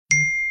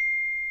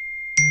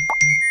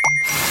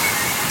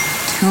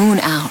Tune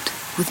out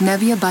with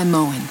Nebia by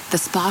Moen, the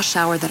spa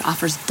shower that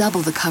offers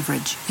double the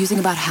coverage using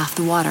about half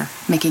the water,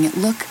 making it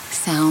look,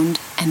 sound,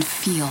 and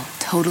feel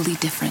totally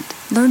different.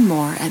 Learn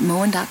more at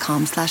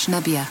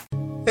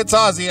moen.com/Nebia. It's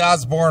Ozzy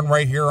Osbourne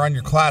right here on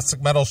your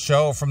Classic Metal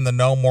Show from the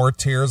No More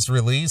Tears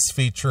release,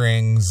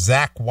 featuring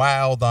Zakk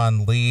Wylde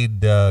on lead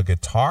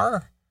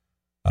guitar.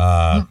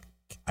 I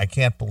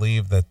can't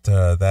believe that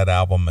that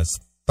album is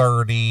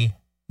 30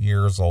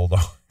 years old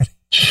already.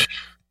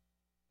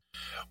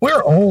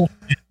 We're old.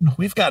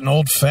 We've gotten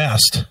old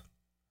fast.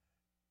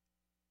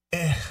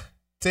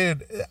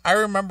 Dude, I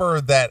remember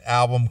that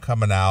album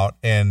coming out,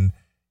 and,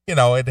 you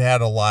know, it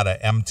had a lot of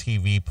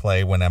MTV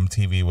play when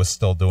MTV was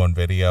still doing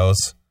videos.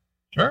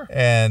 Sure.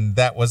 And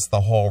that was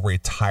the whole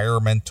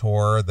retirement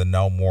tour, the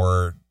No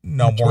More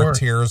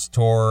Tears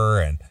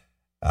tour. And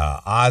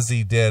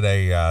Ozzy did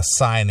a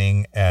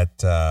signing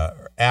at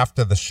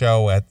after the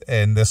show,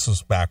 and this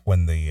was back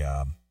when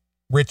the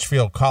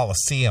Richfield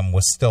Coliseum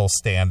was still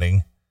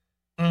standing,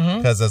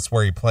 because that's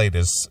where he played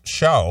his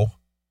show.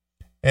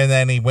 And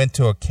then he went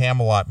to a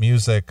Camelot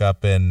Music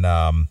up in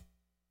can't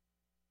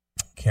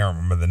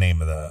remember the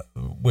name of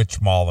which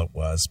mall it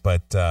was,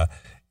 but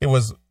it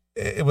was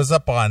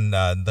up on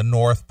the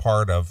north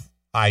part of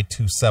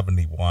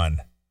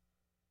I-271.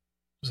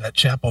 Was that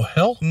Chapel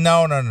Hill?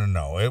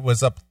 No. It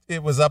was up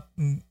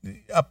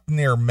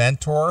near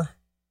Mentor.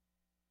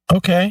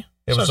 Okay.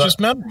 It was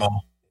just Mentor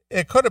Mall.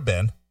 It could have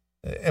been.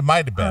 It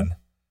might have been.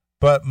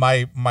 But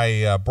my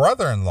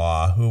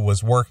brother-in-law, who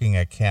was working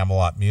at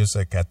Camelot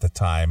Music at the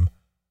time,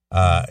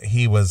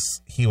 he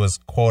was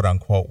quote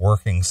unquote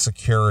working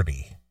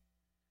security.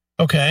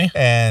 Okay.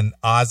 And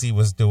Ozzy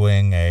was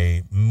doing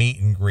a meet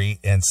and greet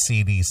and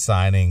CD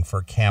signing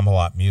for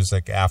Camelot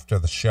Music after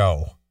the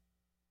show.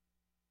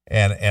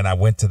 And I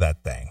went to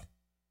that thing.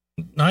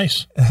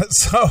 Nice.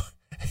 So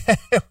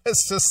it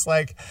was just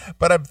like,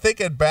 but I'm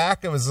thinking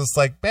back, it was just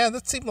like, man,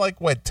 that seemed like,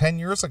 what, 10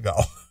 years ago?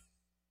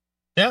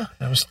 Yeah,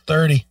 that was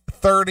 30.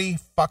 30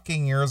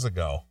 fucking years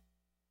ago.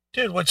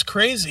 Dude, what's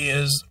crazy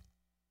is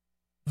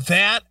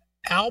that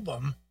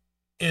album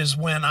is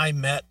when I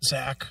met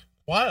Zakk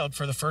Wylde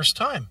for the first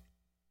time.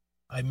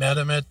 I met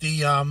him at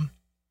the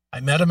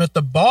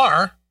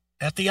bar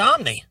at the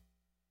Omni.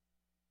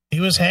 He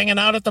was hanging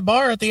out at the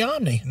bar at the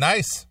Omni.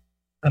 Nice.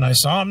 And I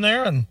saw him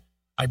there, and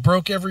I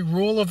broke every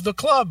rule of the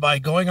club by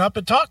going up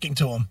and talking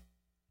to him.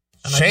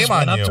 And shame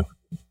on you.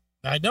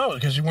 I know,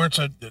 because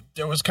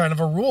there was kind of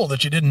a rule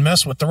that you didn't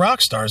mess with the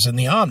rock stars in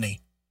the Omni.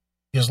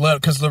 Because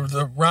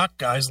the rock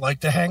guys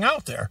like to hang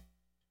out there.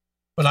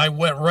 But I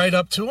went right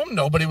up to him.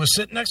 Nobody was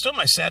sitting next to him.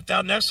 I sat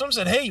down next to him,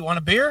 said, "Hey, you want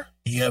a beer?"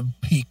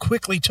 He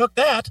quickly took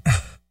that.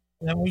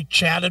 And then we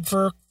chatted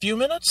for a few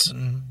minutes,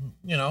 and,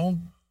 you know,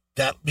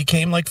 that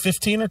became like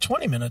 15 or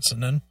 20 minutes.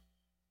 And then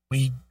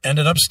we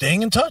ended up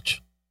staying in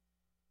touch.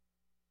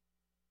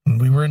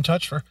 And we were in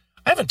touch I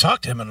haven't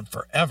talked to him in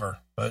forever,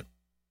 but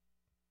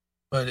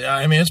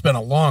I mean, it's been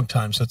a long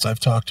time since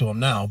I've talked to him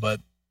now, but,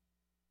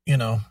 you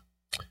know,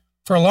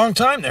 for a long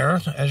time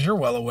there, as you're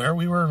well aware,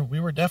 we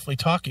were definitely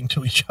talking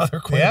to each other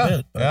quite a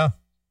bit. But,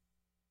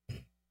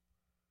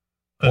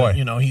 Boy.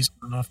 You know, he's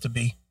gone off to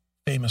be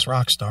famous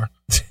rock star.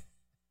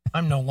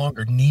 I'm no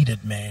longer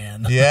needed,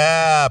 man.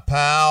 Yeah,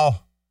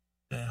 pal.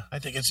 Yeah, I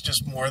think it's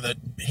just more that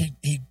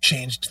he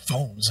changed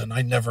phones, and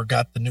I never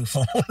got the new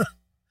phone.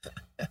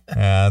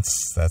 Yeah,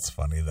 that's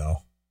funny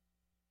though.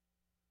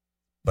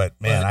 But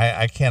man,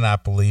 I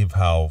cannot believe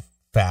how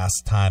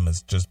fast time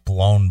has just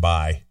blown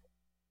by.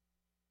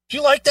 Do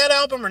you like that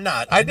album or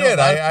not? I did.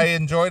 I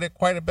enjoyed it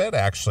quite a bit,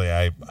 actually.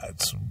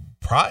 It's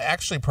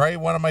probably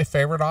one of my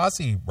favorite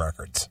Ozzy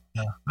records.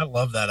 Yeah, I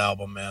love that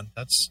album, man.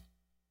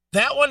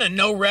 That one and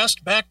No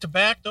Rest back to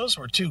back. Those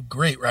were two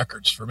great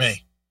records for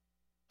me.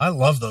 I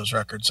love those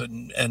records,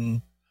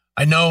 and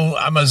I know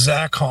I'm a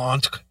Zakk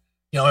haunt.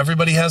 You know,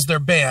 everybody has their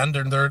band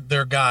and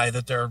their guy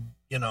that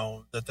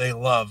that they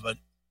love, but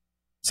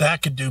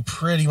Zakk could do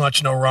pretty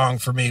much no wrong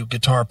for me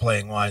guitar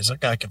playing wise. That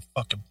guy can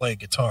fucking play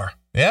guitar.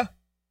 Yeah.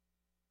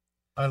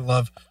 I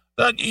love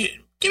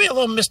give me a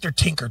little Mr.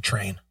 Tinker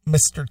Train.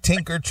 Mr.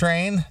 Tinker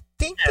Train.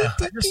 Ding, Yeah,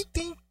 ding, ding,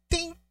 ding,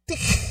 ding, ding.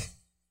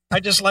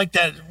 I just like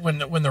that when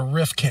the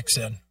riff kicks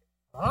in.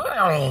 All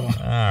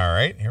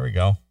right, here we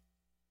go.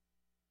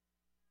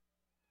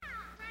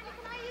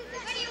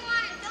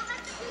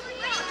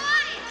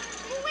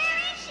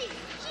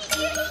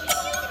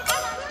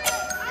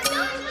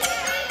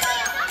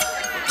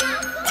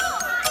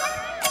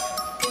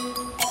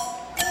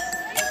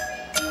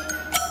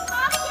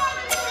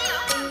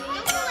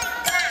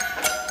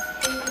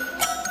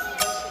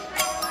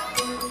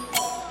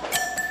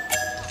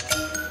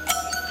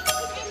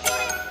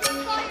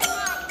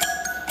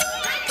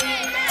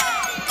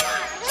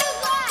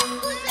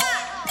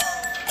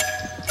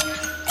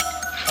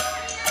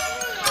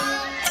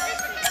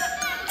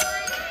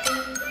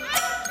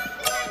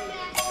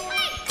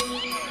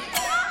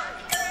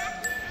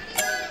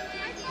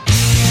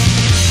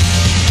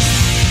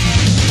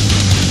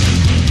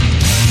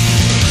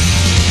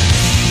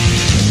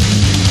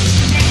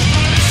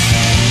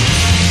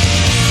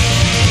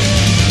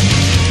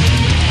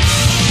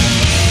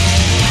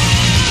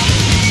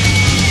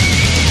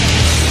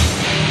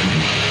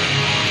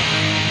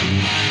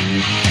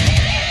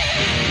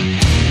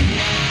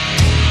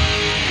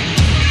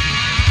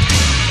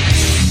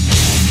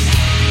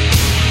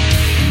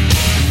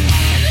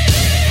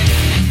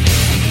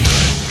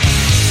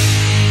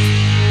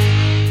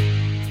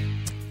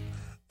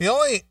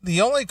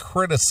 the only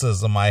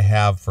criticism I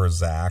have for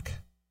Zach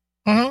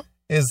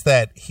is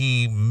that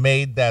he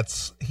made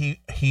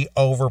he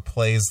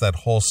overplays that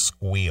whole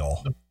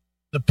squeal.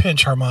 The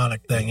pinch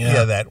harmonic thing, yeah.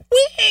 Yeah, that.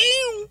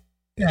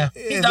 Yeah,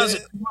 he does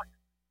it.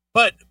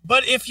 But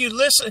if you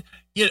listen,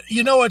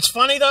 you know what's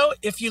funny though?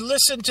 If you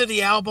listen to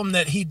the album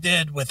that he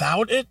did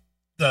without it,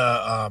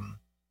 the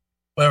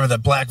whatever the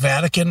Black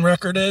Vatican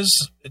record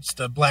is, it's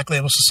the Black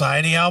Label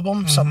Society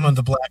album, something of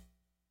the Black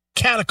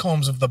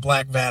Catacombs of the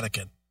Black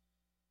Vatican.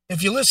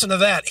 If you listen to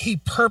that, he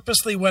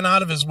purposely went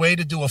out of his way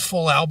to do a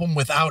full album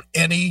without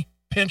any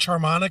pinch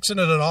harmonics in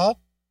it at all.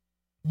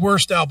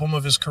 Worst album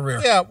of his career.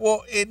 Yeah,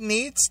 well, it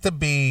needs to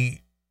be.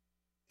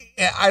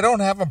 I don't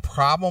have a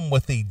problem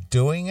with he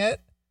doing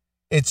it.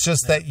 It's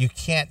just that you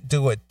can't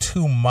do it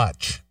too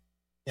much.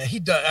 Yeah, he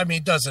does. I mean, he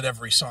does it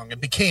every song.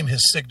 It became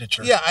his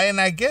signature. Yeah, and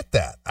I get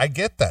that.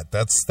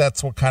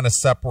 That's what kind of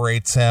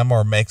separates him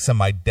or makes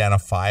him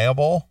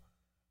identifiable.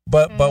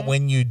 But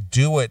when you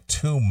do it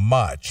too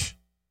much,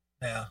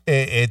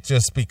 it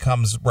just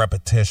becomes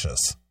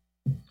repetitious.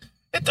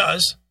 It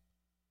does.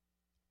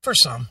 For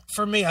some.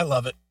 For me, I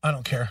love it. I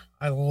don't care.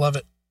 I love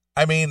it.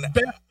 I mean,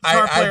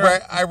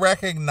 I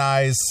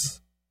recognize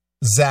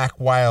Zach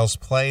Wiles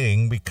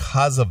playing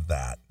because of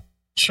that.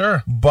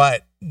 Sure.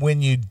 But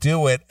when you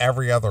do it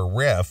every other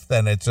riff,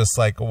 then it's just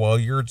like, well,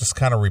 you're just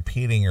kind of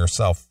repeating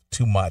yourself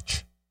too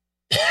much.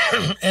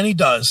 And he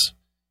does.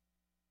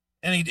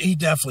 And he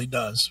definitely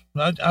does.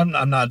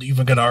 I'm not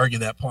even going to argue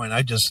that point.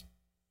 I don't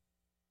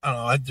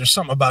know. There's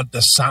something about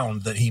the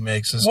sound that he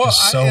makes is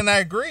just so. And I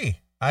agree.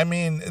 I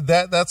mean,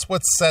 that's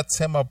what sets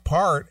him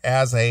apart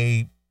as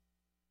a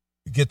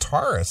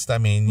guitarist. I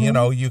mean, you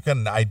know, you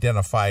can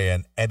identify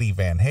an Eddie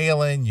Van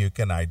Halen, you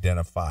can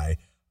identify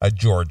a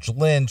George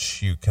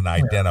Lynch, you can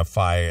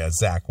identify a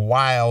Zach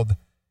Wild.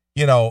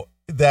 You know,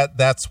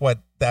 that's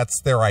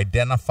their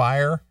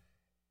identifier.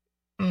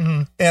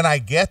 And I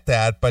get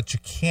that, but you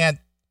can't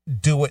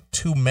do it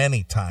too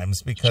many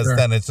times because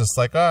then it's just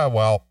like, oh,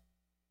 well,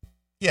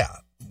 yeah,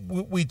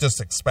 we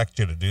just expect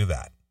you to do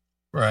that.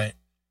 Right.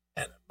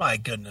 And my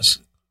goodness,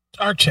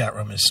 our chat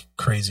room is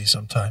crazy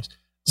sometimes.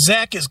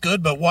 Zach is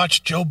good, but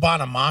watch Joe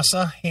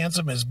Bonamassa hands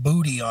him his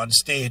booty on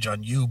stage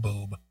on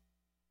YouBoob.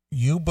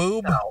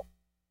 YouBoob? No.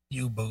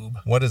 YouBoob.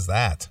 What is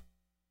that?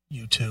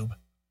 YouTube.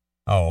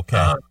 Oh,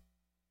 okay.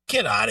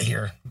 Get out of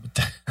here.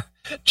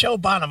 Joe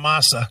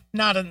Bonamassa,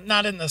 not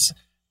even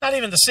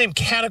the same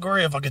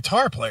category of a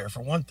guitar player,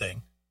 for one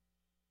thing.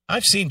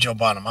 I've seen Joe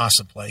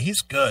Bonamassa play.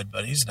 He's good,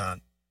 but he's not.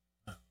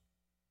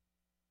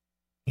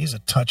 He's a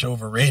touch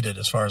overrated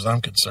as far as I'm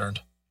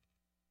concerned.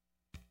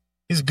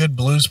 He's a good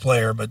blues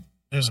player, but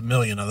there's a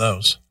million of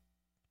those.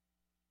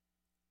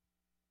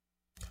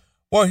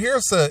 Well,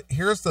 here's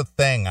the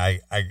thing I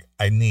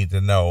need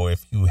to know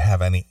if you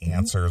have any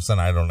answers,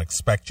 and I don't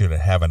expect you to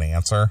have an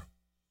answer.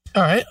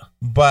 All right.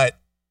 But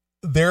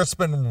there's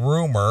been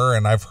rumor,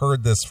 and I've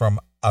heard this from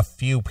a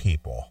few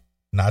people,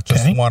 not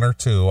just one or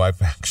two.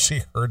 I've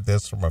actually heard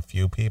this from a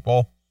few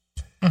people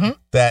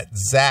that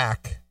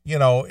Zach, you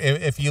know,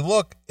 if you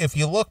look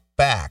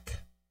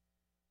back,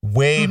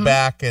 way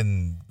back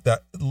in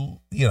the,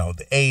 you know,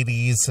 the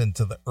 80s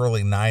into the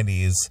early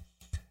 90s,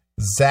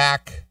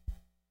 Zach,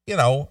 you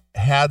know,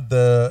 had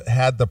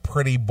the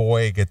pretty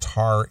boy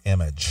guitar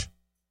image.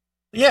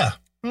 Yeah.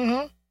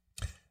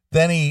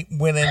 Then he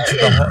went into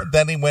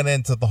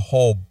the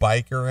whole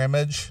biker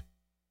image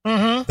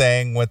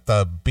thing with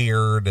the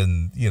beard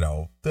and, you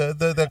know,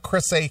 the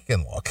Chris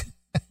Aiken look.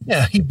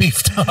 Yeah, he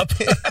beefed up.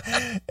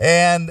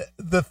 And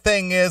the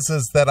thing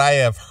is that I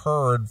have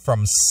heard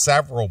from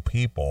several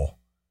people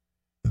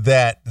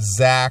that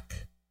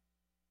Zach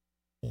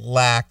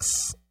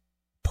lacks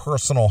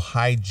personal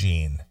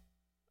hygiene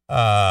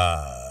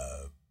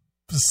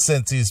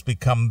since he's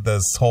become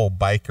this whole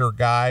biker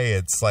guy.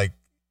 It's like,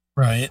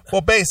 right.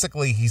 Well,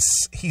 basically he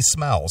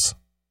smells.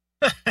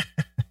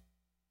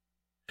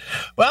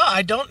 Well,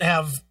 I don't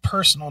have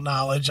personal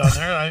knowledge on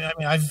there. I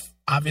mean, I've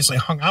obviously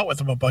hung out with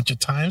him a bunch of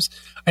times.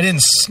 I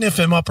didn't sniff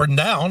him up or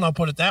down. I'll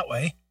put it that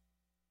way.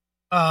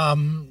 You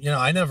know,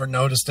 I never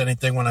noticed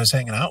anything when I was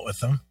hanging out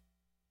with him.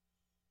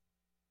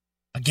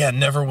 Again,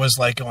 never was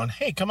like going,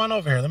 "Hey, come on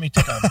over here. Let me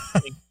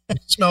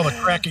smell the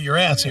crack of your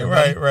ass here."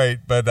 Right.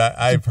 But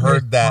I've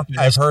heard that.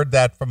 I've heard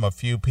that from a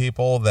few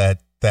people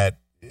that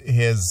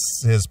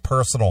his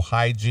personal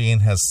hygiene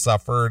has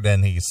suffered,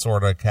 and he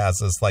sort of has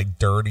this like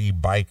dirty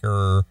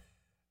biker,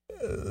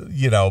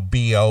 you know,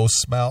 BO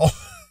smell.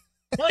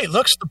 Well, he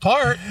looks the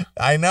part.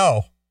 I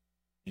know.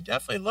 He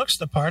definitely looks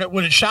the part.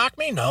 Would it shock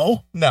me?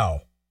 No.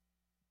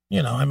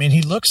 You know, I mean,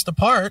 he looks the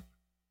part.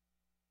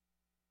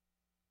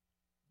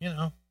 You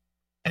know,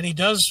 and he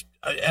does.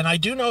 And I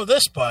do know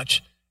this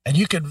much. And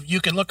you can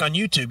look on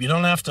YouTube. You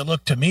don't have to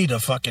look to me to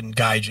fucking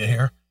guide you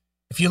here.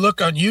 If you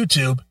look on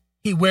YouTube,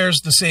 he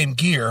wears the same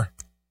gear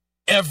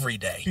every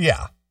day.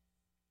 Yeah.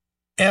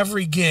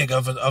 Every gig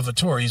of a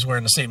tour, he's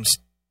wearing the same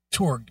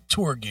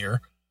tour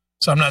gear.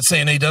 So I'm not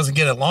saying he doesn't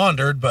get it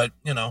laundered, but,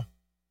 you know,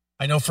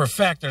 I know for a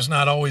fact there's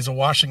not always a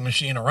washing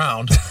machine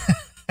around.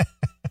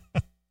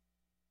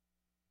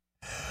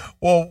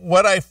 Well,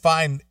 what I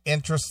find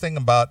interesting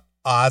about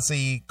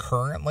Ozzy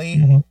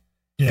currently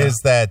is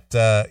that,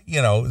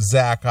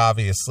 Zach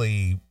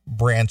obviously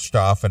branched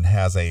off and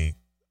has a,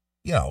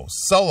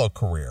 solo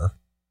career,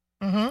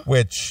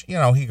 which,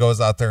 he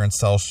goes out there and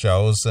sells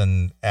shows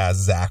and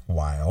as Zach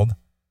Wilde.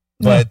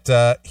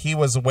 But he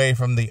was away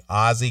from the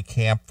Ozzy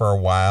camp for a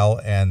while,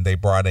 and they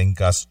brought in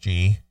Gus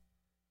G,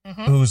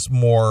 who's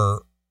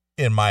more,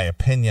 in my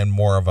opinion,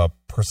 more of a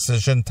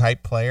precision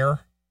type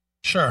player.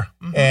 Sure.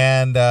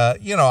 And,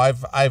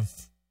 I've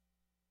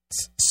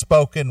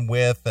spoken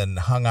with and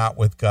hung out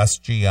with Gus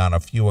G on a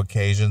few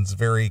occasions.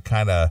 Very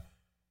kind of,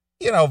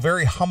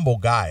 very humble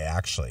guy,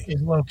 actually.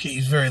 He's low key.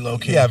 He's very low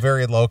key. Yeah,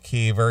 very low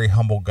key, very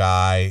humble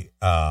guy.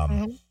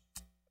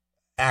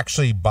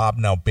 Actually, Bob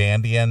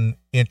Nalbandian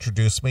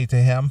introduced me to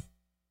him.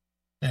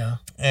 Yeah.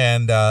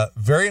 And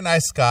very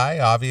nice guy,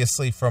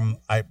 obviously from,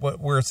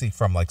 where is he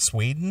from? Like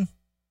Sweden?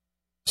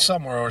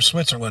 Somewhere, or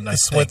Switzerland, I think.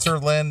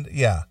 Switzerland,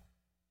 yeah.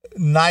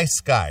 Nice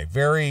guy.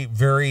 Very,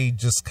 very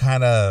just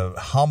kind of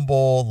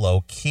humble,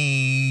 low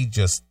key,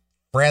 just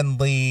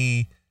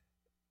friendly,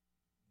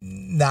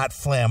 not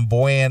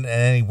flamboyant in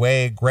any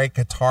way. Great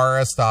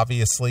guitarist,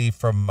 obviously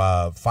from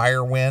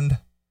Firewind.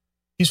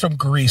 He's from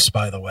Greece,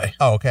 by the way.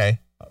 Oh, okay.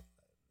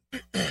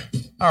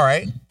 All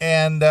right.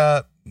 And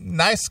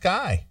nice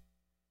guy.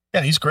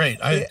 Yeah, he's great.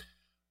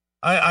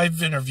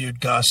 I've interviewed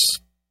Gus,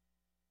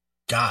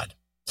 God,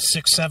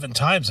 6-7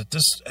 times at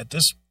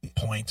this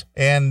point.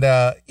 And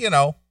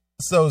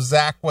so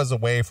Zach was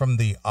away from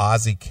the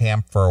Ozzy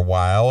camp for a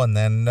while, and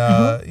then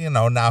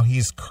now he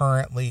is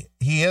currently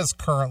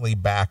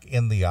back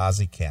in the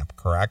Ozzy camp,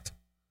 correct?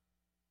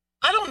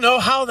 I don't know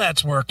how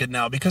that's working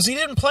now, because he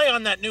didn't play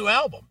on that new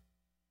album.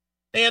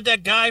 They had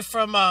that guy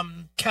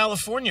from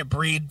California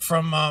Breed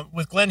from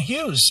with Glenn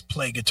Hughes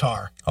play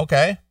guitar.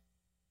 Okay.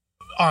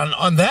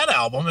 On that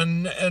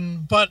album,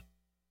 but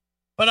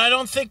I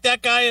don't think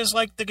that guy is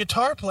like the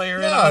guitar player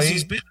in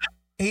Ozzy's band.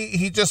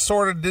 He just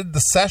sort of did the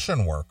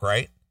session work,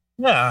 right?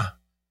 Yeah.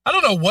 I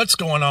don't know what's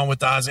going on with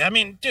Ozzy. I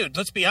mean, dude,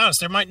 let's be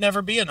honest. There might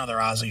never be another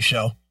Ozzy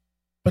show.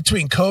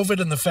 Between COVID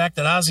and the fact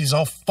that Ozzy's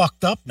all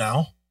fucked up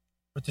now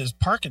with his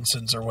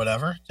Parkinson's or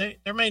whatever,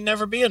 there may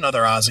never be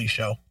another Ozzy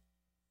show.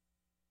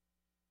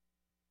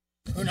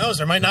 Who knows?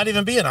 There might not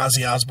even be an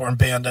Ozzy Osbourne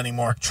band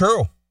anymore.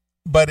 True.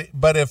 But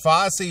if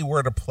Ozzy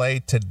were to play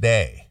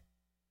today,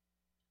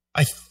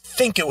 I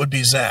think it would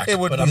be Zach. It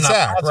would be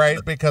Zach, right?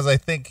 Because I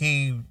think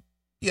he,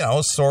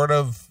 sort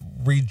of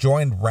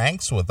rejoined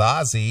ranks with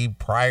Ozzy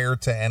prior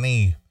to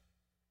any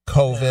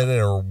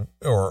COVID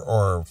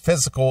or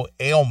physical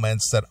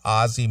ailments that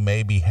Ozzy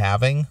may be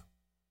having.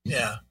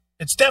 Yeah.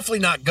 It's definitely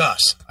not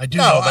Gus. I do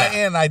know that.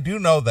 And I do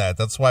know that.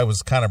 That's why I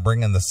was kind of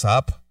bringing this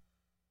up.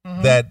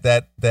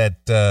 That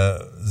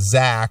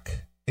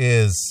Zach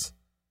is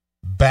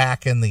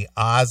back in the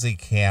Ozzy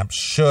camp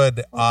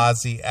should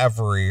Ozzy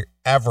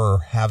ever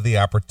have the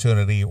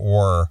opportunity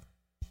or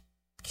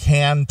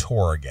can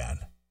tour again.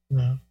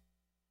 Yeah.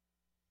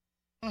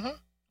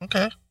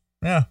 Okay.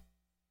 Yeah.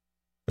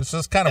 It's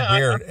just kind of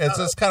weird. It's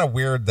just kind of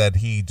weird that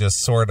he just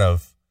sort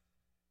of,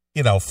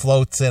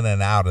 floats in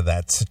and out of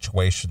that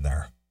situation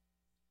there.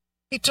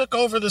 He took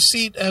over the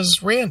seat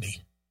as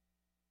Randy.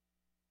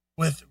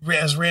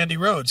 As Randy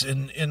Rhoads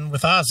in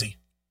with Ozzy.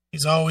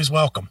 He's always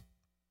welcome.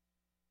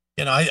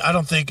 I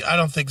don't think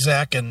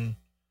Zach and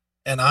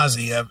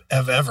Ozzy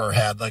have ever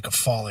had like a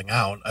falling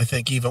out. I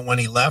think even when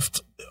he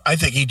left, I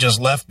think he just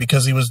left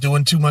because he was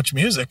doing too much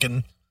music,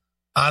 and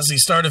Ozzy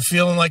started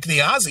feeling like the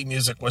Ozzy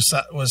music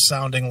was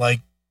sounding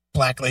like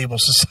Black Label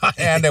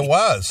Society. And it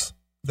was.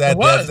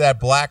 That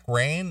Black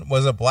Rain,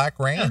 was it Black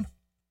Rain?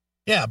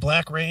 Yeah,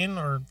 Black Rain,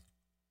 or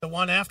the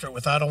one after it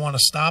with I Don't Want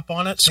to Stop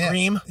on it,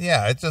 Scream.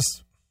 Yeah, it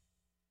just,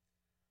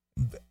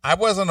 I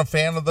wasn't a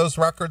fan of those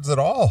records at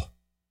all.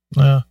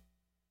 Yeah.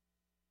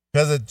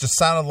 Because it just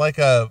sounded like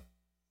a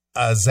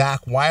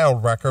Zach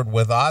Wilde record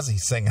with Ozzy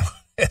singing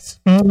it.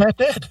 It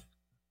did.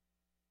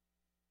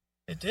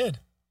 It did.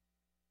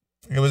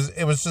 It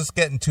was just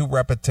getting too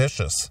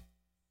repetitious.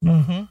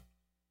 Mm-hmm.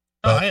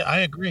 I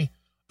agree.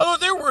 Although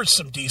there were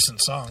some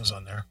decent songs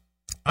on there.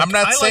 I'm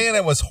not saying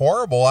it was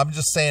horrible. I'm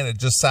just saying it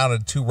just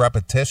sounded too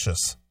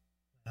repetitious.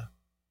 Yeah.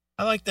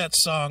 I like that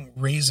song,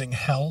 Raising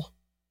Hell.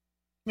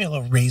 Give me a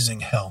little Raising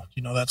Hell. Do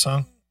you know that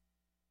song?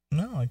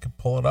 No, I could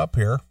pull it up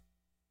here.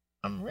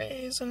 I'm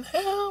raising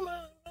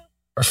hell.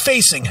 Or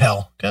Facing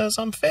Hell, because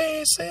I'm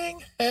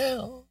facing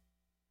hell.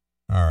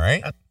 All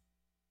right. Give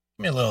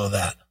me a little of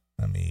that.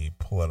 Let me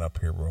pull it up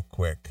here real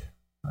quick.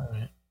 All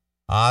right.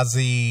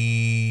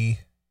 Ozzy.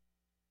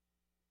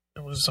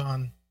 It was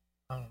on,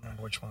 I don't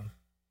remember which one.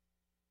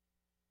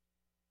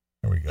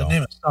 Here we go. The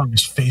name of the song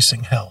is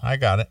Facing Hell. I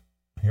got it.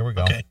 Here we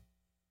go. Okay.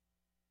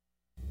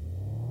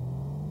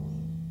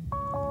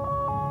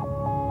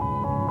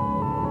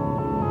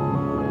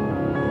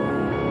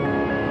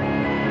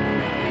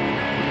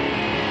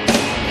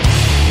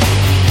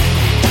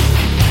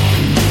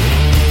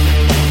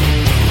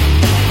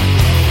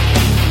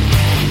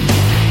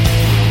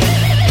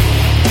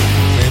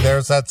 See,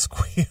 there's that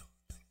squeal.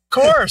 Of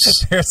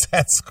course. There's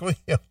that squeal.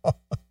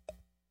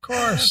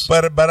 course.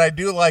 But I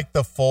do like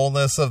the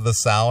fullness of the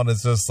sound.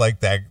 It's just like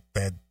that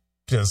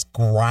just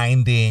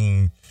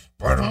grinding,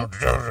 you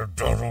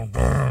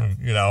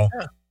know.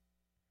 Yeah.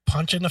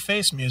 Punch in the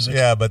face music.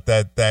 Yeah, but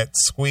that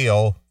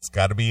squeal, it's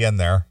got to be in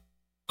there.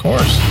 Of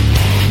course.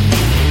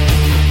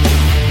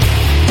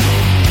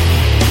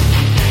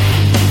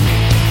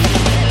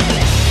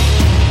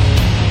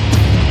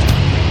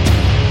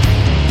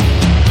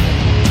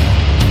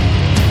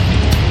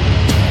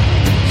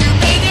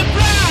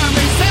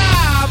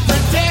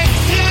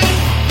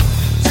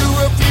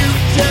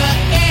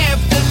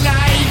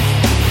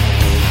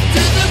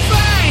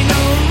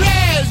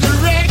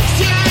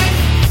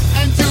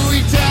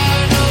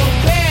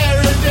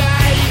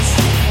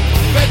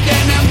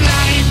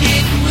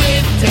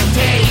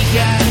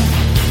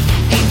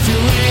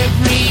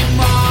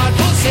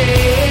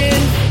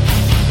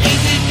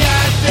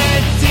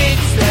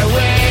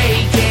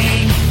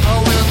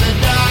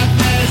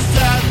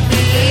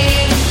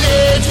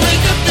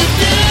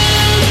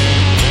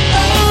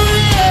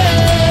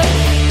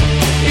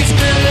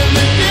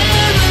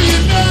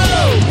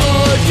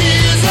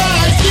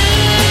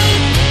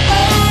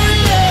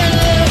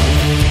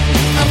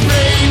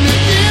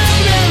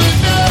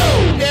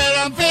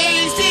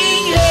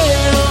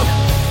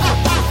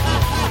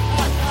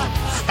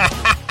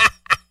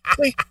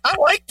 I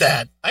like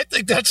that. I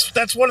think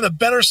that's one of the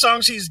better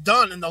songs he's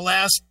done in the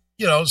last,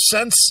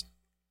 since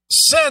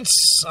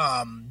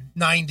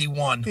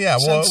 91. Yeah,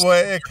 well,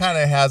 it kind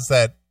of has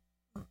that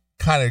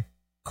kind of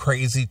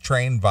crazy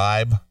train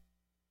vibe.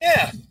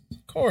 Yeah,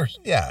 of course.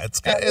 Yeah,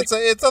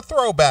 it's a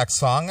throwback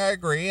song. I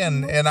agree,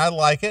 and I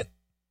like it.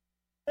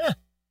 Yeah.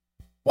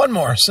 One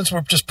more, since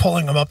we're just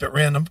pulling them up at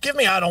random. Give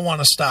me "I Don't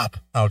Want to Stop."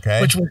 Okay.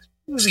 Which was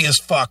easy as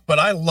fuck, but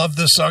I love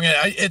this song.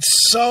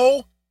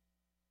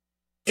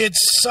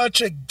 It's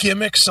such a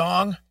gimmick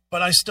song,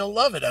 but I still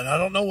love it, and I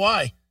don't know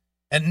why.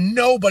 And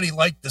nobody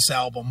liked this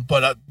album,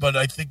 but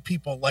I think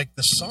people like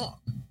the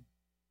song.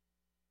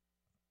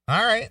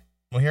 All right.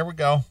 Well, here we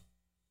go.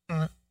 All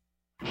right.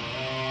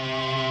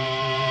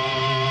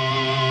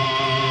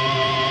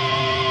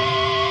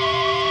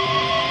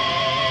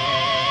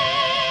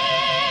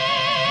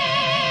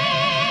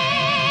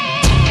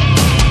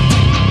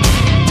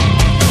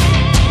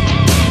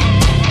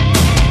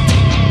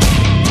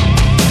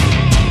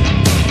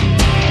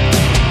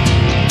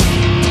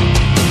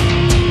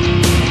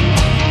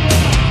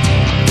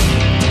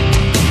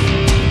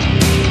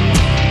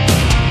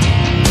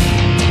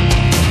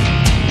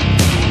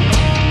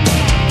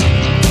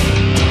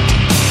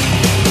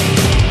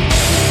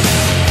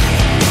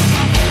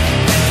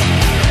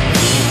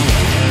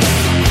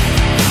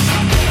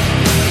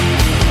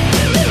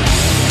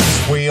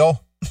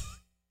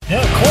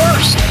 Yeah, of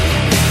course.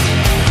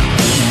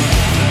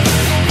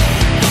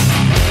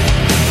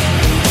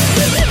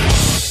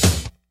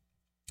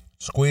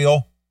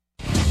 Squeal.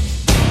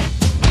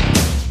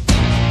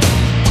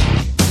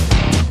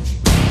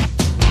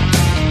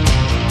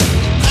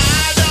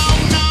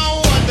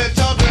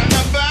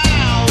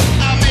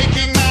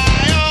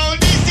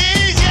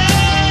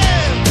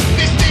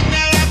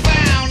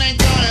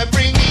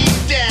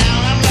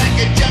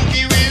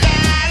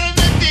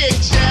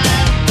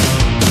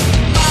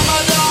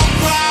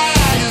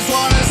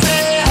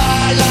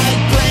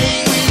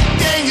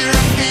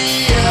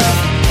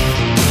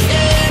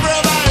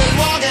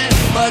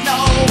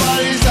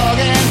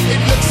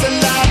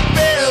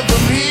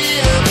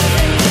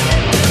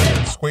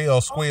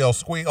 Squeal,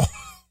 squeal. Of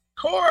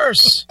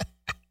course.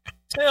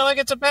 Like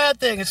it's a bad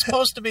thing. It's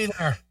supposed to be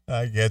there.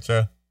 I get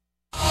you.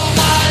 All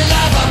my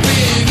life I've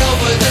been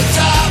over the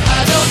top.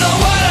 I don't know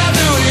what I'm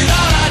doing.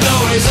 All I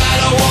know is I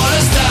don't want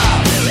to stop.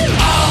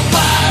 All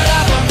fired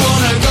up, I'm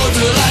gonna go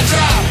till I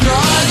drop. You're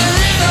either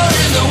in or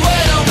in the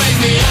way. Don't make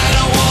me, I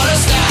don't want to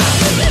stop.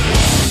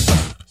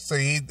 So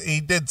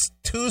he did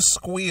 2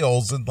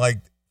 squeals in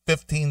like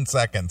 15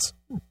 seconds.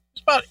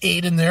 It's about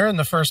 8 in there in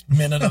the first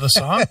minute of the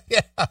song.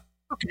 Yeah.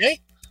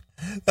 Okay.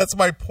 That's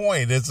my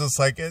point. It's just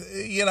like,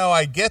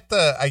 I get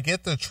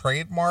the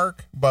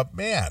trademark, but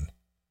man,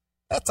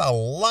 that's a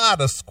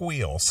lot of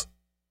squeals.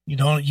 You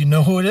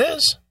know who it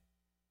is?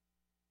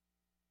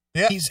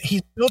 Yeah.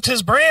 He's built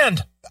his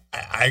brand.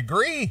 I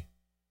agree.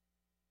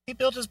 He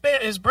built his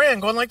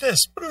brand going like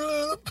this.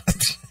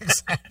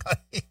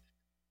 Exactly.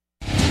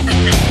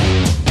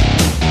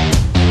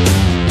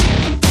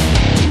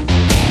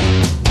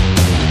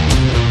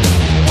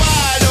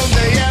 Why don't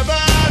they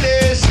ever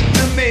listen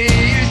to me?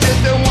 It's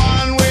just a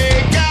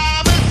one-way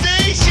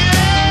conversation.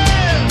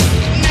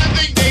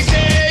 Nothing they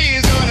say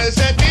is gonna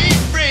set me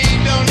free.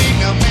 Don't need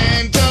no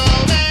mental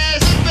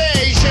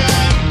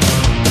masturbation.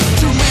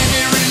 Too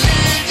many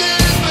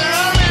religions, but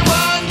only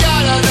one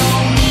God. I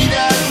don't need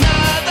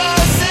another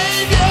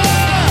savior.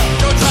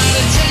 Don't try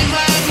to change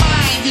my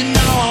mind. You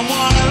know I'm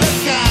one of a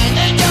kind.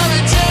 Ain't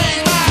gonna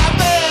change my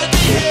bad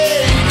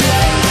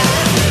behavior.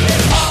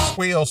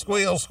 Squeal,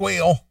 squeal,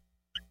 squeal.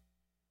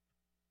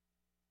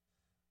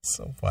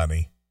 So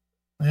funny.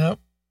 Yep.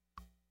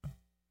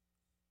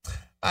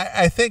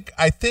 I think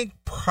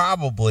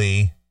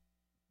probably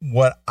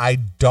what I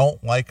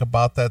don't like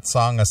about that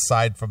song,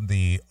 aside from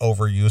the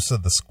overuse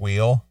of the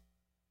squeal,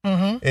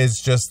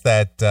 is just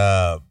that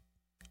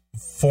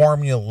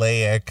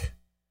formulaic,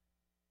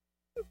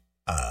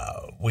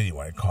 what do you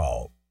want to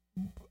call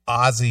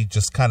Ozzy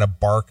just kind of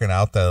barking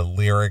out the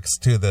lyrics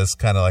to this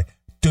kind of like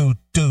do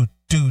do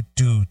do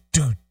do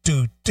do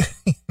do do.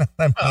 You know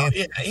what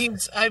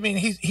I mean?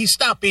 He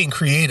stopped being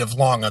creative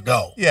long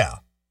ago. Yeah.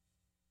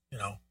 You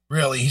know,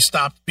 really, he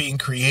stopped being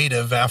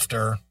creative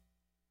after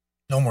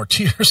No More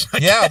Tears.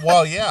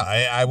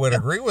 I would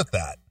agree with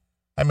that.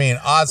 I mean,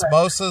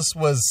 Osmosis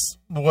was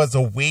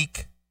a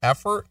weak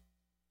effort.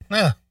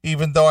 Yeah.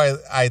 Even though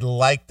I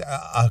liked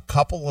a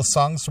couple of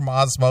songs from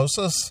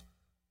Osmosis,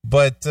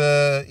 but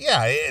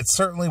it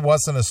certainly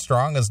wasn't as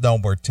strong as No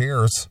More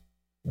Tears.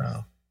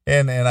 No.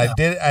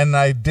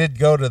 I did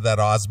go to that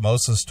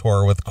Osmosis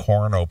tour with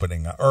Korn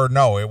opening up, or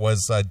no, it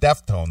was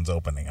Deftones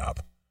opening up.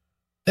 I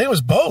think it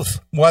was both.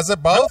 Was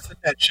it both?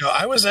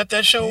 I was at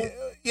that show.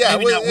 Yeah,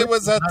 it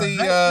was at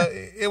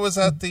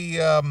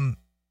the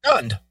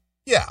Stunned.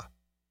 Yeah.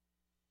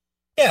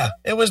 Yeah,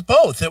 it was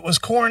both. It was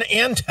Korn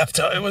and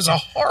Deftones. It was a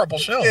horrible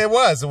show. It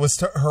was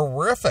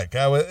horrific.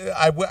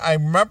 I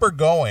remember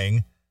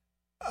going.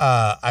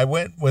 I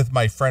went with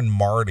my friend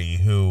Marty,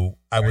 who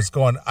I was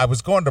going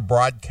to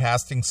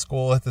broadcasting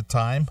school at the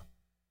time,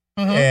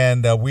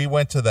 and we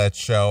went to that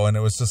show, and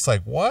it was just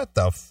like, what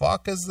the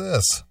fuck is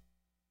this?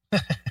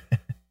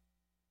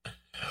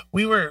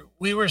 We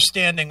were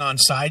standing on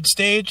side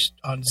stage,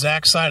 on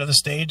Zach's side of the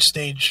stage,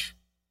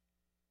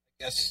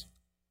 I guess,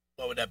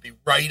 what would that be,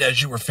 right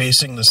as you were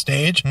facing the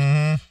stage?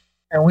 Mm-hmm.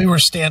 And we were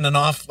standing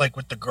off, like,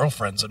 with the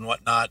girlfriends and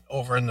whatnot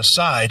over in the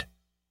side.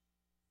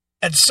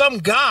 And some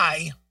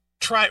guy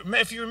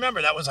if you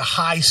remember, that was a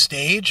high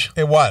stage.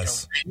 It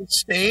was. Like a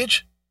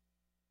stage.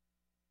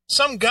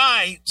 Some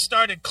guy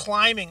started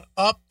climbing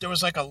up. There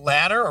was like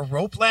a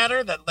rope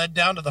ladder that led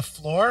down to the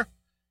floor.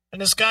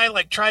 And this guy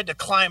like tried to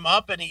climb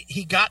up, and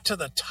he got to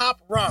the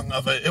top rung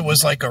of it. It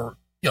was like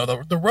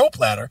the rope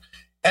ladder,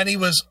 and he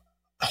was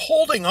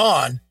holding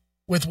on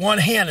with one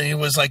hand, and he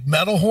was like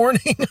metal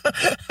horning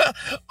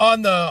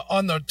on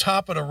the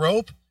top of the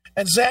rope.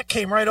 And Zach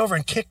came right over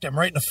and kicked him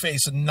right in the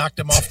face and knocked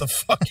him off the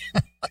fucking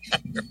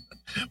ladder.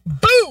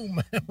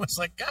 Boom! It was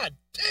like, God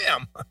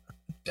damn.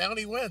 Down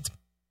he went. It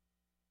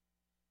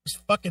was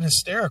fucking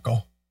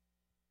hysterical.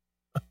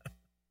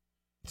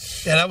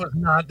 Yeah,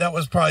 that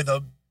was probably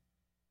the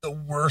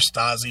worst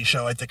Ozzy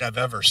show I think I've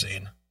ever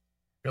seen.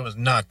 It was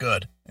not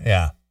good.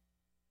 Yeah.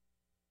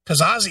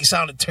 Because Ozzy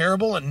sounded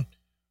terrible, and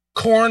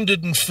Korn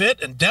didn't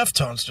fit, and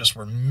Deftones just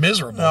were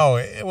miserable. No,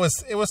 it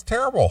was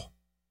terrible.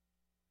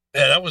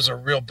 Yeah, that was a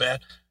real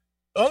bad.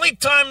 The only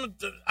time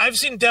I've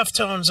seen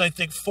Deftones, I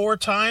think 4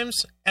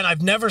 times, and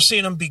I've never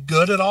seen them be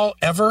good at all,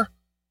 ever.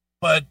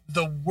 But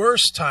the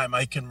worst time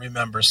I can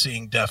remember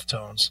seeing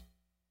Deftones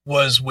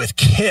was with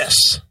Kiss.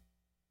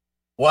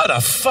 What a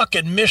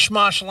fucking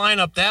mishmash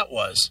lineup that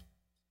was.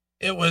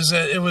 It was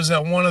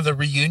at one of the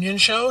reunion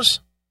shows,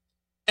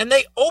 and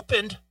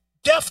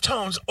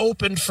Deftones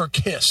opened for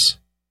Kiss.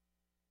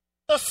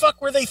 The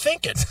fuck were they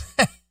thinking?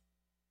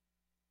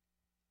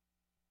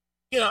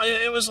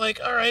 It was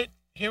like, all right,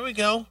 here we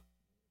go.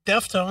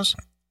 Deftones.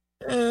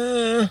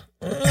 Whiner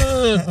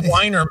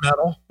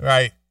metal.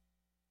 Right.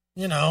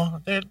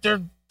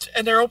 They're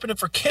opening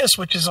for Kiss,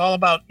 which is all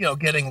about,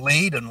 getting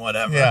laid and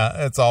whatever.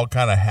 Yeah, it's all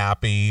kind of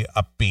happy,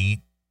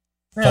 upbeat,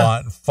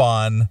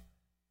 fun.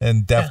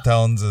 And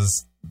Deftones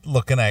is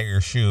looking at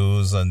your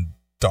shoes and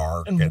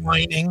dark. And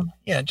whining.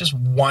 Yeah, just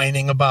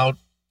whining about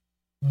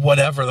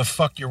whatever the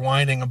fuck you're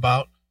whining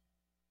about.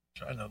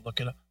 I'm trying to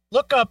look it up.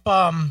 Look up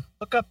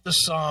the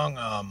song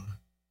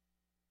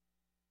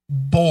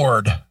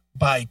Bored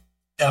by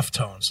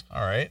Deftones.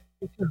 All right.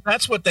 Because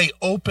that's what they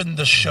opened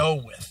the show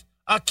with.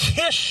 A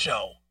Kiss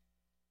show.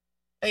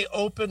 They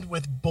opened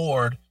with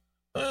Bored.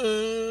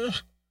 I'm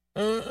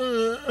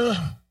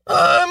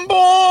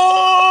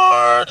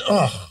bored.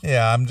 Oh.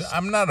 Yeah,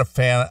 I'm not a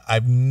fan.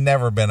 I've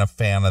never been a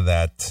fan of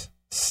that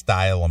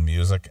style of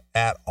music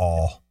at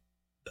all.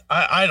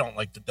 I don't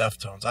like the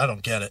Deftones. I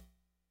don't get it.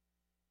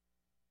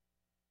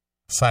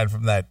 Aside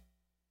from that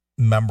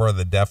member of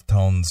the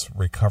Deftones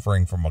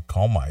recovering from a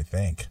coma, I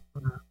think.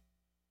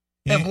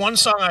 They have one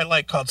song I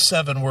like called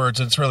 7 Words,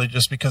 and it's really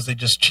just because they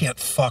just chant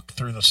fuck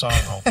through the song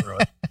all through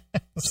it.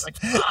 It's like,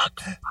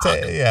 fuck.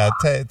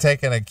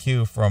 Taking a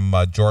cue from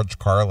George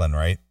Carlin,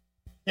 right?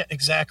 Yeah,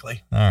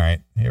 exactly. All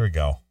right, here we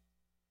go.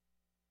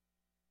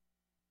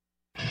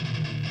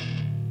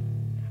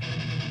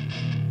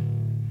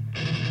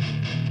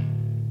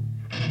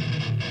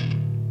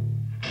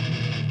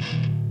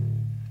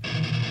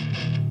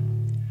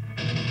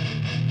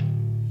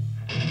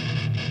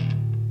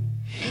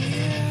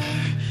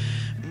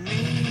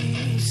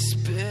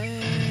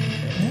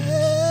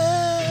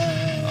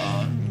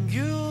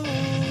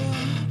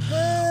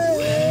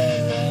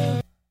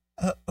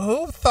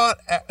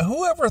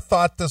 Whoever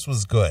thought this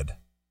was good?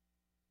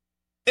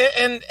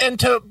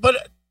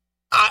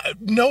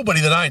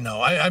 Nobody that I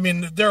know. I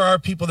mean, there are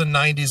people in the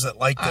 90s that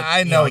liked it.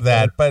 I know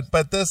that,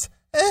 but this.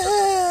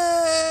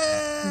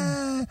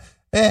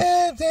 Who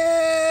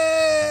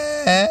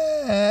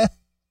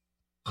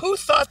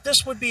thought this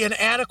would be an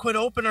adequate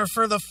opener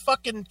for the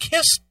fucking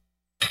Kiss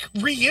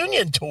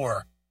reunion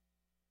tour?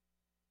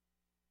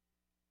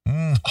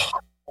 Mm.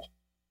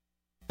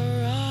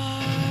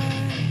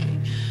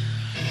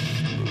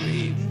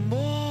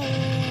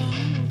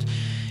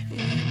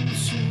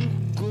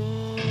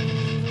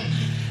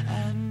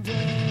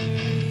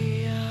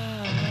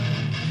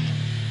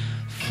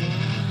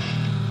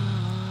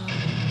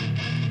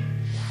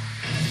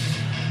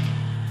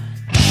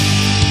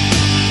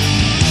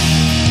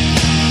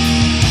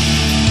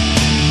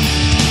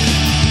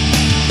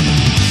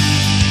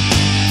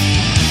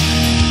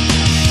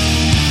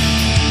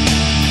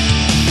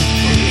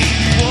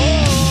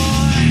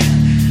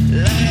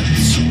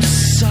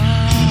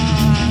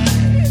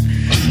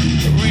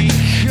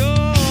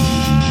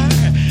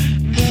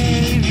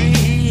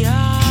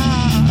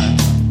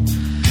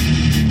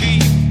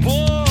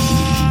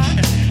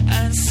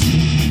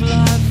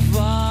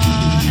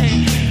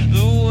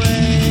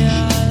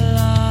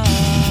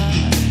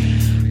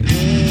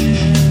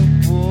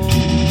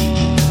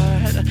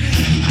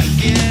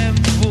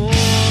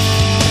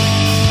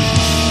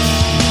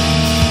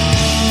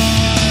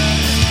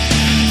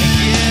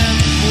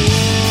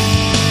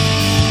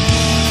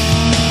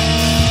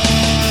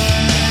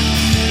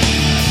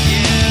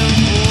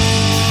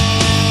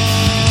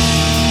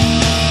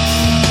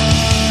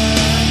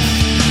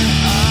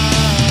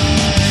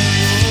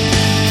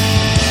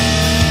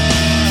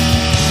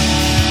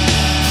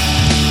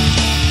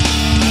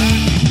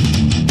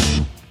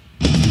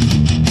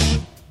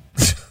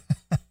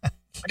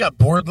 Got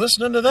bored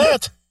listening to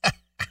that.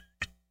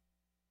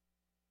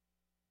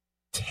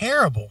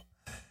 Terrible.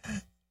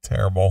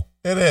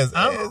 It is.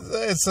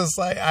 It's just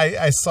like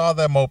I saw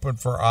them open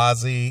for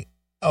Ozzy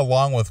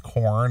along with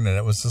Korn, and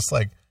it was just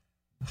like,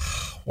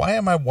 why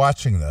am I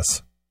watching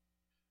this?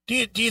 Do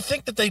you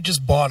think that they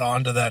just bought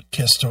onto that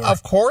Kiss tour?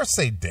 Of course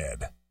they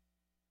did.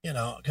 You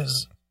know,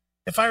 because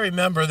if I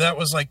remember, that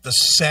was like the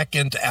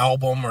second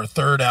album or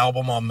third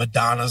album on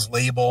Madonna's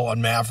label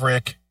on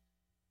Maverick.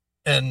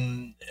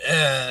 And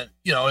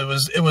you know, it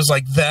was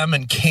like them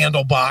and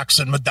Candlebox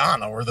and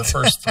Madonna were the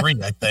first three,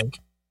 I think.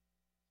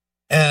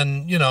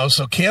 And, you know,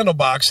 so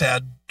Candlebox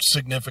had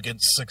significant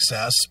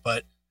success,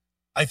 but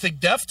I think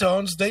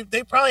Deftones,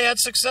 they probably had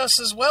success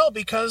as well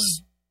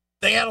because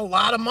they had a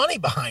lot of money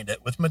behind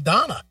it with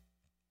Madonna.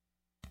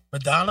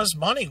 Madonna's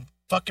money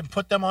fucking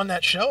put them on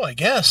that show, I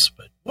guess.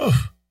 But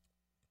woof.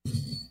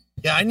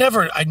 Yeah, I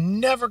never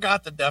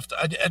got the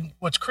Deftones. And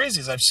what's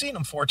crazy is I've seen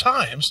them 4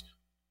 times.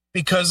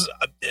 Because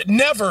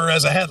never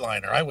as a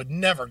headliner, I would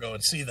never go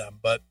and see them.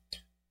 But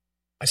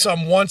I saw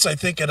them once, I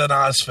think, at an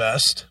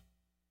Ozfest.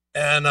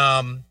 And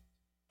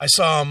I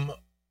saw them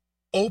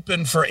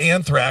open for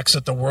Anthrax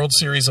at the World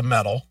Series of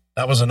Metal.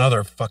 That was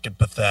another fucking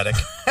pathetic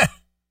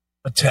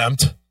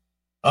attempt.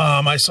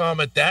 I saw them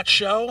at that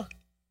show.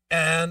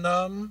 And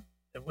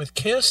with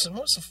Kiss. And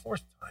what was the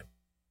 4th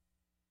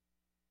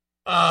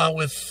time?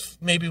 With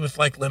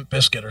like Limp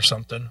Bizkit or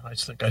something. I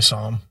think I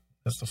saw them.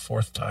 That's the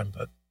 4th time.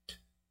 But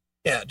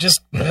yeah, just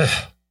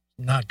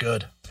not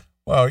good.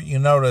 Well, you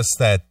notice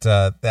that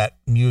that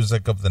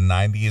music of the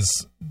 90s,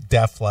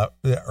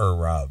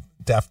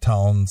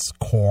 Deftones,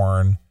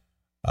 Korn,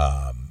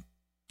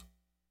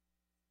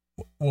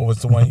 what was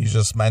the one you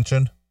just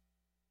mentioned?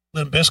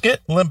 Limp Bizkit?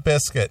 Limp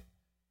Bizkit.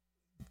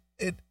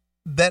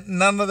 That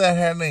none of that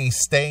had any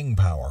staying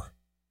power.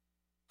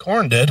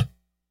 Korn did.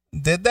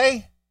 Did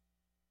they?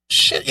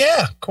 Shit,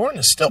 yeah. Korn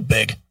is still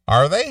big.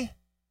 Are they?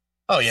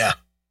 Oh, yeah.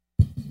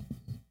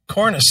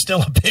 Korn is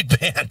still a big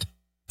band.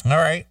 All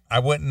right. I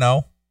wouldn't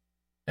know.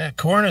 Yeah,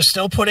 Korn is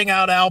still putting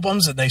out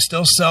albums, and they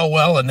still sell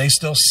well, and they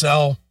still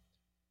sell,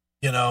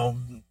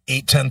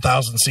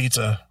 10,000 seats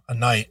a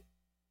night.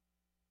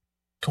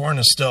 Korn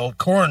is still...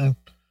 Korn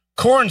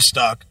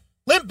stuck.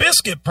 Limp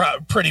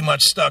Bizkit pretty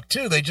much stuck,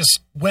 too. They just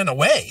went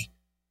away.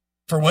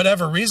 For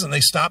whatever reason, they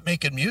stopped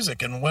making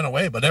music and went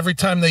away. But every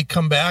time they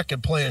come back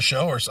and play a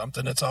show or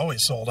something, it's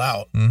always sold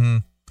out. Mm-hmm.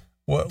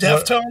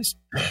 Deftones?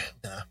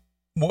 Nah.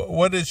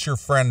 What is your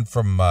friend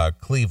from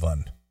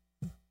Cleveland?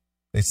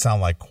 They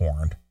sound like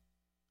Korn.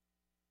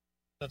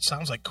 That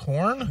sounds like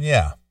Korn?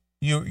 Yeah.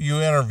 You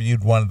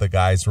interviewed one of the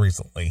guys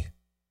recently.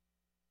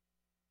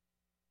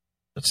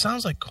 It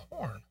sounds like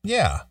Korn.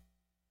 Yeah.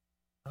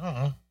 I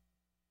don't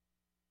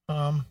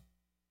know.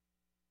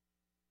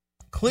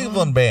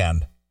 Cleveland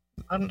band.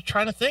 I'm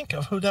trying to think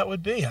of who that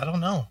would be. I don't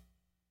know.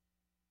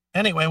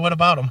 Anyway, what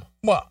about them?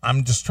 Well,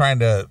 I'm just trying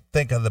to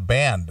think of the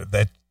band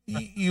that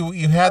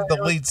you had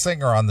the lead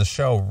singer on the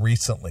show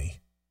recently.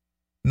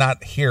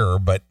 Not here,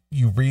 but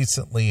you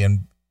recently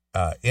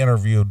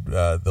interviewed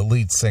the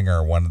lead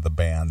singer of one of the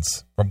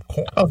bands from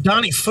Korn. Oh,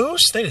 Donnie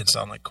Foose? They didn't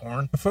sound like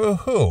Korn.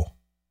 Who?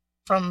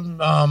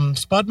 From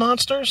Spud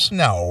Monsters?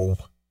 No.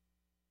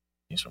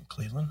 He's from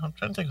Cleveland. I'm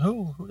trying to think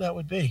who that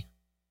would be.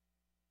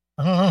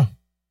 I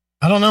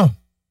don't know.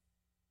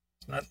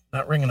 It's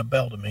not ringing a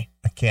bell to me.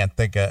 I can't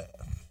think of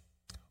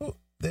who.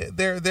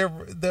 They're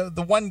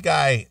the one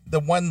guy,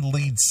 the one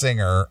lead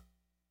singer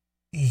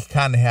he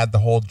kind of had the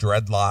whole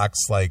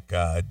dreadlocks, like.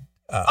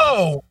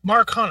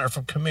 Mark Hunter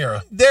from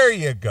Chimera. There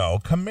you go,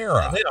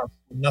 Chimera. Yeah, they don't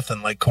sound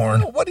nothing like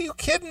Korn. Oh, what are you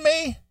kidding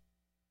me?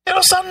 They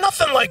don't sound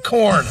nothing like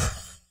Korn.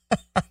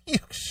 Are you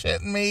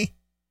shitting me?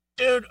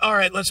 Dude, all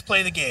right, let's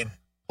play the game.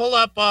 Pull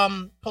up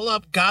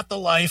Got the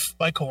Life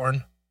by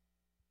Korn.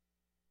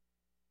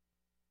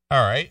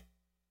 All right.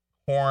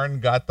 Korn,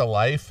 Got the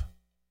Life.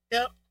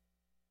 Yep.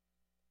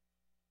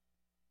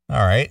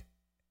 All right.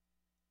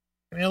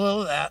 Give me a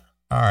little of that.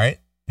 All right.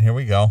 Here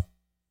we go.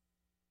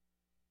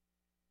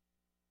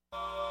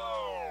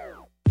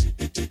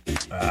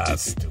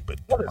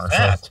 Stupid What is commercials.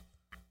 that?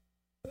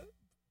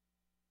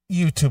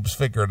 YouTube's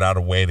figured out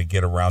a way to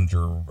get around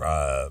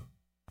your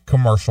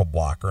commercial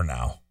blocker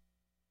now.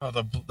 Oh,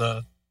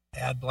 the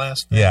ad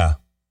blast? Yeah.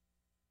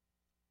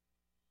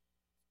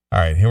 All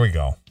right, here we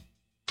go. All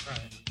right.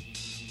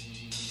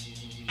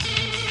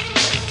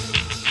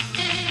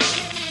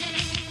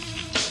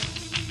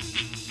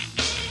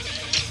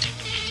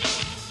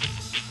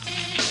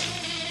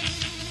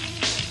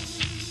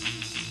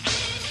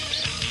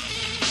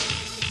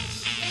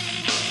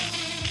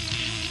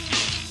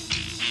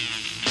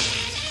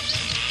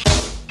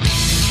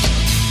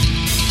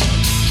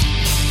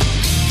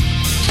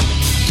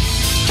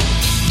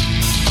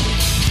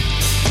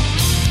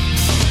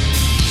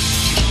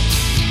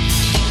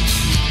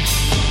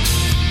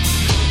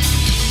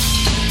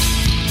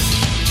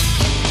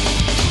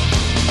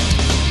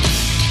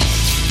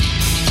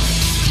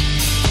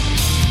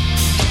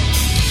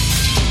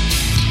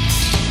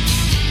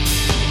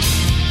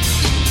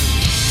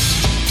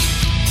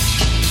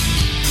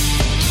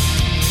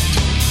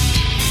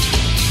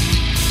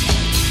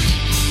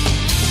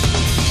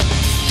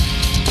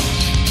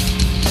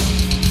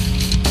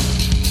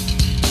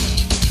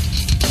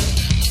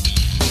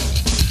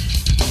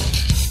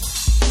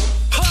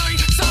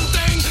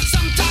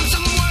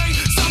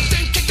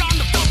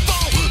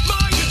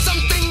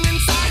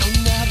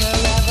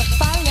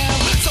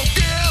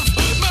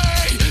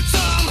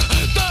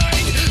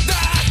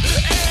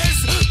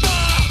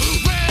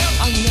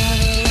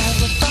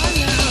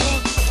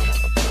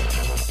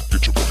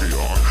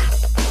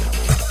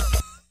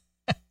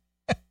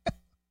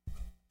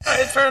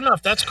 Fair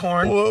enough. That's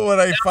Korn. What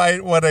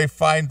I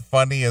find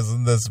funny is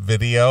in this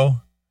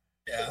video,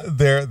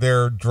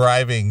 they're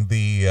driving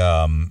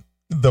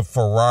the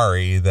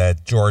Ferrari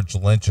that George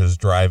Lynch is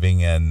driving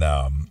in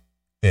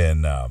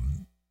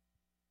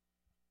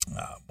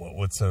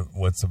what's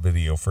the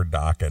video for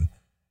Dokken?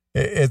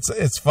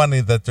 It's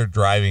funny that they're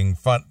driving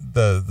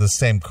the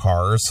same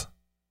cars.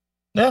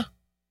 Yeah.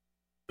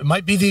 It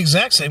might be the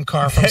exact same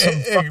car from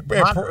some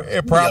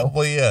it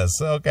probably is.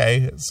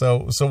 Okay.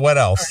 So what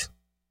else?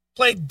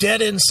 Played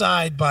Dead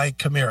Inside by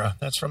Chimera.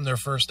 That's from their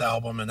first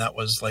album, and that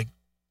was like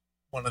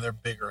one of their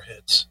bigger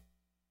hits.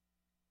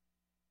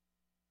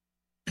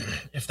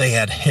 If they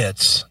had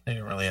hits, they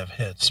didn't really have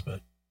hits,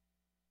 but.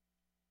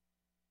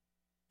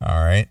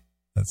 All right.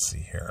 Let's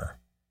see here.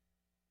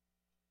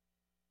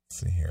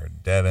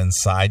 Dead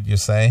Inside, you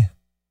say?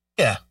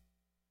 Yeah.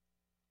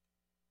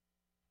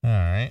 All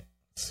right.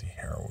 Let's see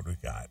here. What do we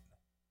got?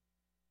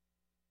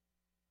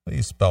 How do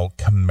you spell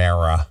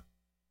Chimera?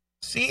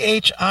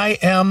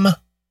 CHIMAIRA.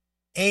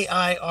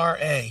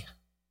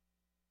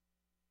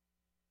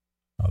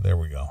 Oh, there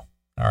we go.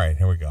 All right,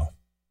 here we go.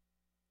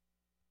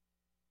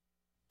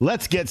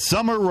 Let's get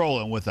summer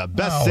rolling with the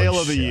best sale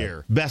of the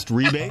year. Best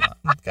rebate.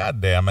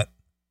 God damn it.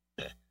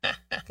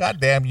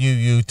 God damn you,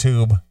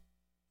 YouTube.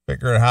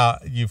 Figure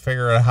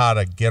out how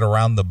to get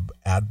around the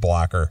ad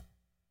blocker.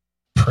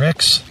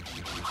 Pricks.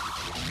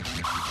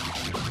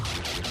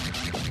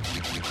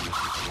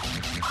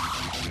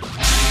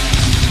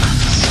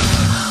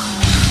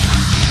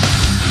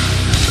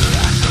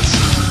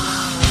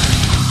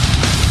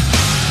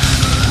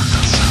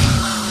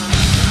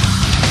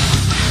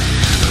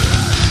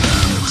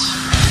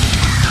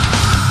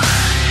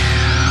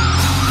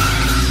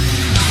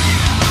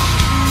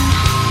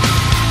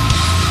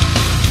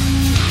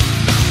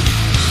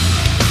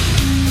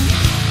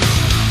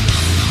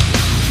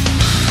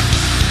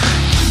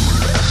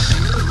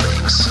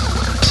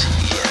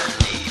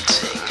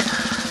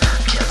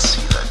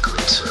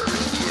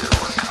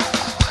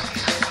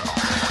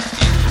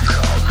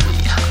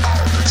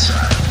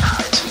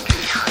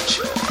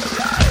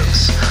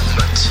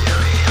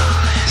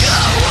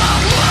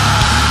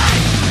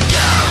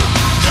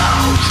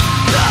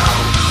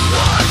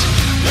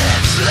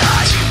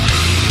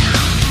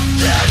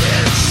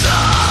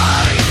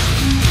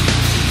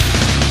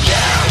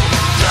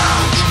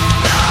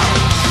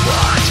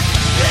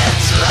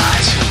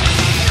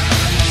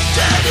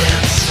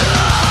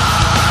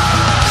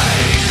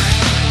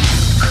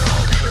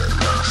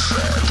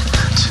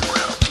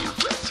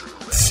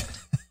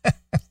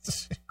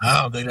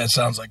 I don't think that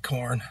sounds like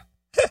Korn.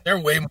 They're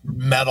way more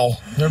metal.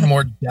 They're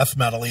more death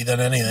metal-y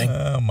than anything.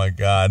 Oh, my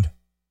God.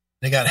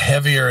 They got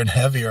heavier and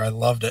heavier. I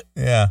loved it.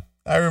 Yeah.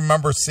 I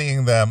remember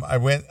seeing them. I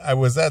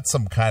was at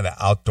some kind of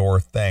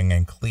outdoor thing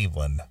in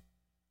Cleveland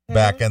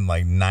back in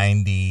like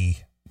 90,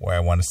 where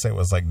I want to say it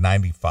was like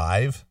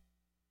 95.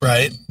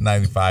 Right.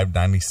 95,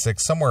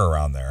 96, somewhere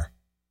around there.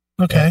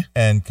 Okay.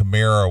 And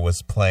Chimera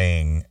was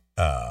playing,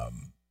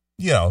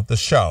 the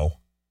show.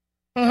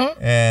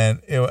 Mm-hmm.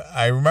 And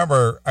I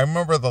remember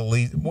the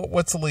lead.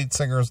 What's the lead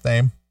singer's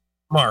name?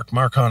 Mark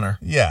Hunter.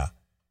 Yeah.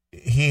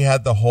 He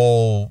had the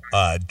whole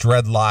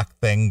dreadlock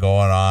thing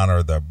going on,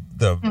 or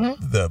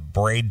the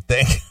braid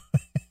thing.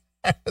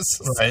 I was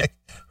just like,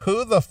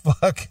 who the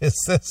fuck is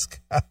this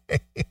guy?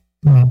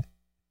 Mm-hmm.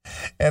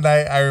 And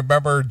I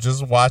remember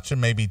just watching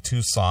maybe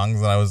 2 songs,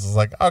 and I was just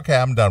like, okay,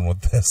 I'm done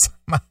with this.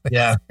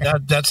 Yeah,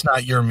 that's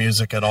not your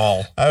music at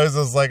all. I was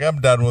just like,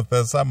 I'm done with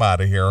this. I'm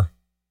out of here.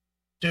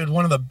 Dude,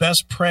 one of the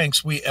best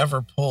pranks we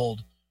ever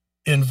pulled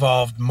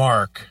involved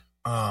Mark.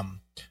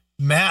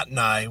 Matt and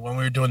I, when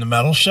we were doing the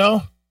metal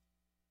show,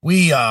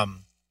 we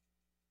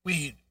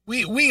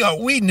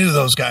knew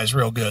those guys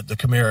real good, the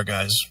Chimera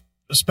guys,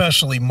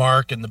 especially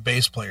Mark and the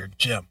bass player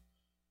Jim.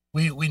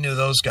 We knew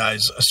those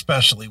guys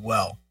especially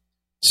well.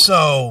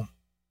 So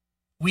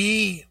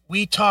we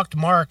talked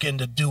Mark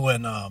into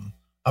doing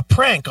a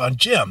prank on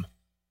Jim.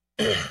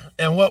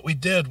 And what we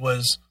did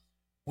was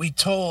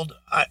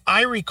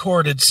I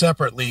recorded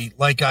separately,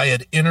 like I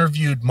had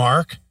interviewed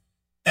Mark,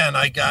 and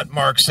I got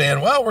Mark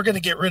saying, well, we're going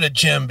to get rid of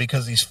Jim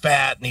because he's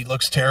fat and he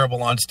looks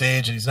terrible on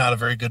stage and he's not a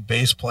very good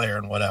bass player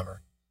and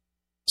whatever.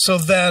 So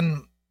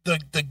then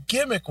the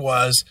gimmick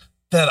was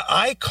that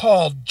I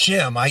called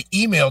Jim. I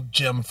emailed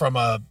Jim from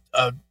me,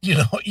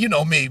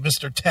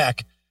 Mr.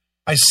 Tech.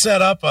 I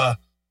set up a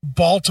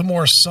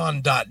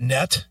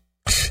BaltimoreSun.net,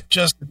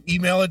 just an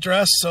email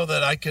address so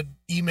that I could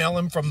email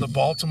him from the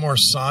Baltimore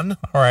Sun.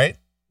 All right.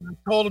 I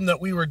told him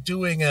that we were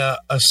doing a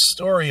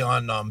story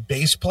on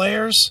bass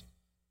players,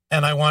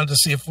 and I wanted to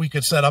see if we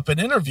could set up an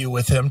interview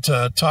with him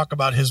to talk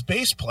about his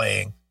bass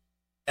playing.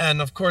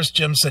 And, of course,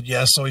 Jim said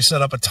yes, so he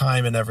set up a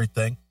time and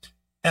everything.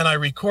 And I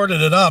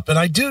recorded it up, and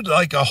I did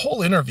like a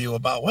whole interview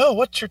about, well,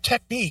 what's your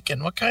technique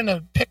and what kind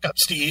of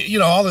pickups do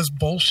you, all this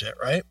bullshit,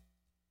 right?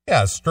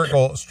 Yeah,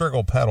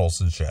 striggle pedals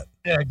and shit.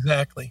 Yeah,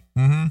 exactly.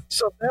 Mm-hmm.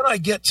 So then I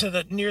get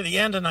to near the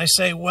end, and I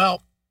say,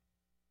 well,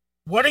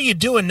 what are you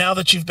doing now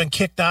that you've been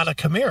kicked out of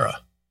Chimera?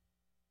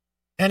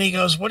 And he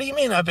goes, what do you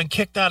mean I've been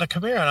kicked out of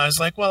Chimera? And I was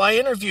like, well, I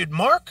interviewed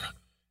Mark,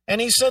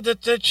 and he said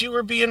that you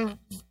were being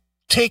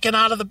taken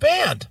out of the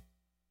band.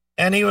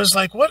 And he was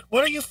like, what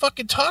are you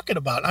fucking talking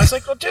about? And I was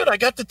like, well, dude, I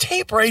got the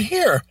tape right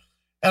here.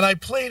 And I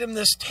played him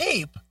this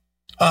tape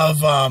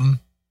of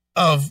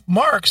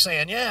Mark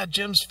saying, yeah,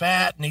 Jim's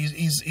fat and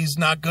he's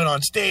not good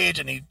on stage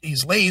and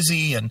he's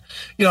lazy and,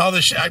 all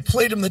this shit. I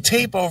played him the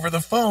tape over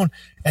the phone,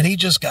 and he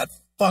just got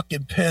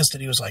fucking pissed.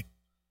 And he's like,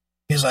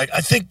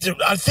 I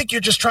think you're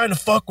just trying to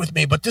fuck with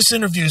me, but this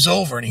interview's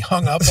over. And he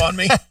hung up on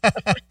me.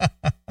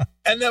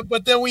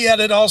 But then we had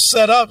it all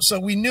set up, so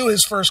we knew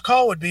his first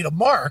call would be to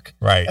Mark,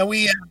 right? And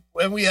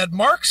we had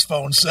Mark's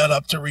phone set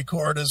up to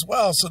record as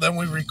well. So then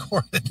we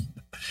recorded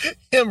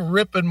him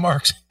ripping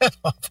Mark's head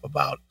off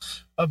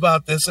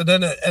about this, and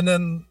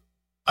then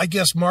I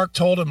guess Mark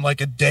told him like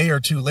a day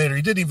or two later.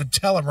 He didn't even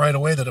tell him right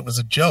away that it was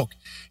a joke.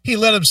 He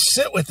let him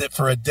sit with it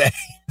for a day,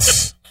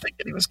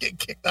 thinking he was getting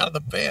kicked out of the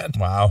band.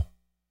 Wow.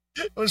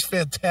 It was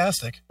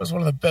fantastic. It was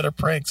one of the better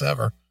pranks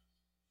ever.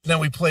 And then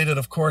we played it,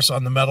 of course,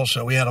 on the metal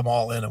show. We had them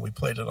all in, and we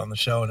played it on the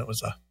show, and it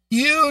was a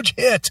huge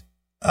hit.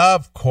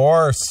 Of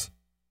course.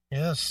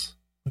 Yes.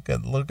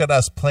 Look at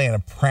us playing a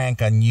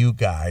prank on you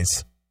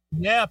guys.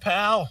 Yeah,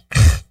 pal.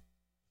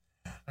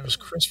 I was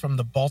Chris from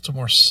the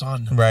Baltimore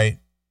Sun. Right.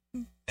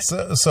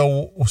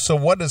 So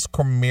what is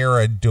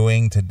Chimera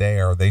doing today?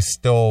 Are they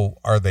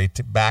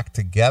back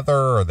together?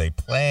 Are they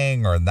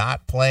playing or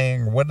not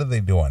playing? What are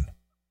they doing?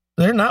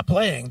 They're not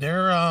playing.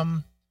 They're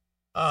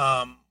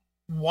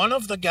one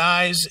of the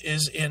guys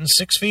is in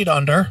 6 Feet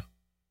Under.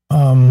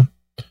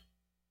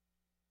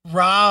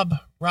 Rob,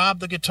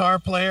 the guitar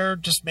player,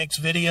 just makes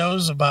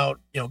videos about,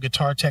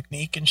 guitar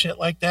technique and shit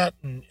like that.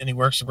 And he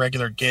works a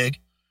regular gig.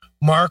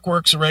 Mark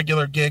works a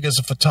regular gig as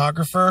a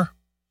photographer.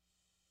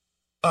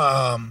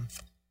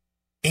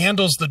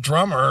 Andals, the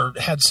drummer,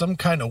 had some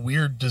kind of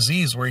weird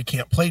disease where he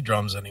can't play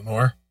drums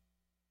anymore.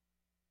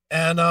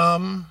 And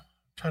I'm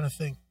trying to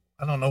think.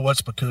 I don't know what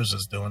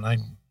Spacuzza's doing. I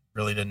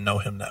really didn't know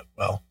him that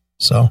well.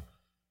 So,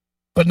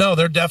 but no,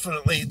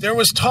 there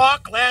was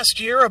talk last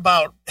year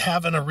about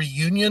having a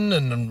reunion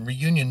and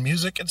reunion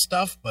music and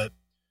stuff. But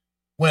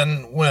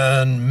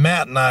when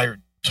Matt and I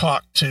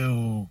talked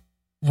to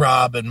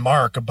Rob and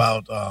Mark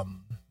about,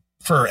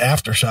 for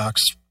Aftershocks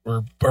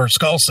or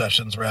Skull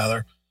Sessions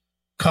rather,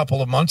 a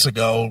couple of months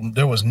ago,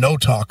 there was no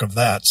talk of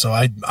that. So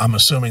I'm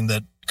assuming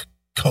that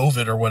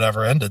COVID or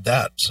whatever ended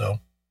that.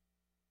 So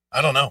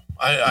I don't know.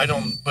 I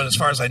don't, but as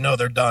far as I know,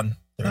 they're done.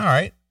 All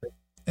right.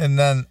 And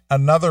then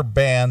another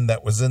band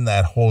that was in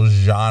that whole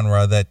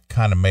genre that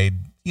kind of made,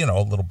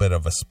 a little bit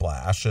of a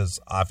splash is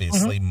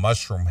obviously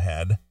Mushroom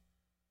Head.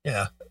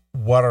 Yeah.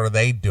 What are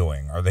they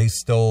doing? Are they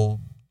still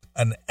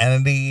an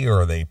entity,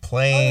 or are they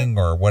playing,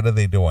 or what are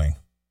they doing?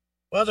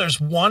 Well, there's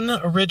one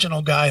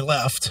original guy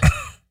left.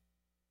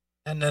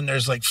 And then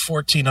there's like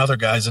 14 other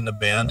guys in the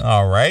band.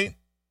 All right.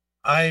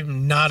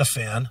 I'm not a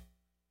fan.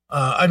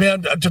 I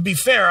mean, to be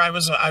fair, I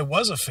was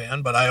a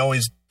fan, but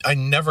I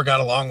never got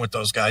along with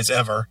those guys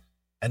ever.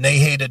 And they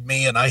hated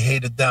me and I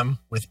hated them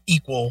with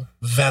equal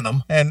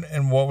venom.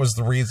 And what was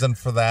the reason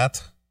for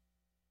that?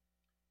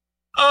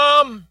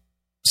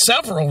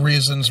 Several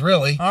reasons,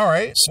 really. All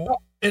right. So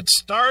it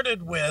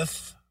started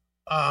with,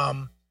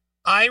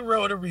 I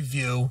wrote a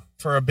review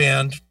for a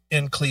band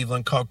in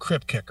Cleveland called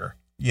Crypt Kicker.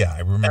 Yeah,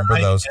 I remember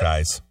those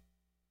guys.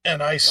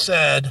 And I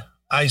said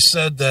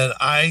that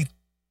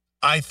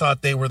I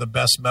thought they were the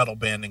best metal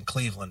band in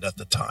Cleveland at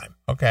the time.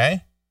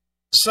 Okay.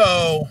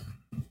 So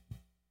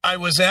I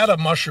was at a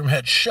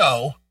Mushroomhead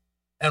show,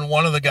 and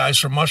one of the guys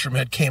from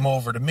Mushroomhead came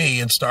over to me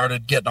and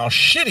started getting all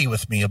shitty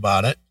with me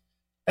about it.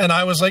 And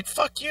I was like,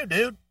 fuck you,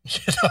 dude.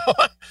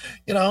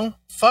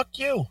 Fuck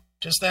you.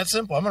 Just that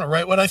simple. I'm going to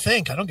write what I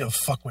think. I don't give a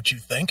fuck what you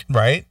think.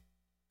 Right.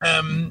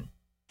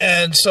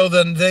 And so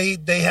then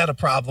they had a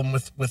problem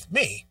with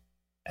me,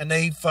 and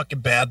they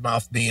fucking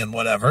badmouthed me and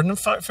whatever. And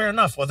fair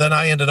enough. Well, then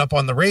I ended up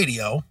on the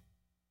radio.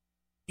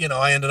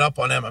 I ended up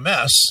on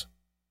MMS,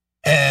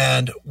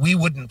 and we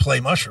wouldn't play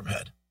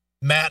Mushroomhead.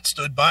 Matt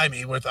stood by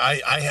me with,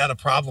 I had a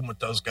problem with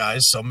those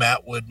guys, so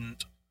Matt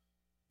wouldn't.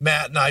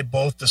 Matt and I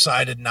both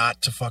decided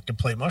not to fucking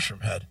play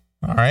Mushroomhead.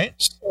 All right.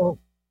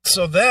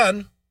 So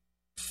then,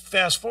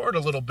 fast forward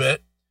a little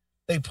bit,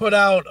 they put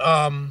out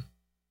an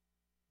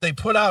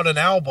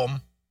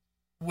album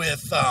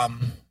with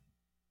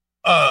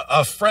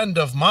a friend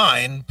of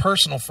mine,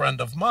 personal friend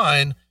of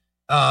mine,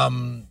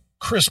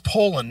 Chris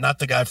Poland, not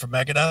the guy from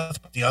Megadeth,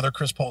 but the other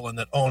Chris Poland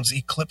that owns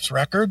Eclipse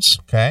Records.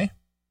 Okay.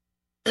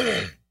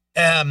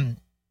 And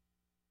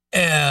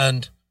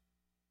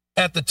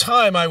at the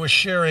time, I was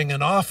sharing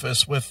an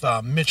office with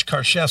Mitch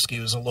Karszewski,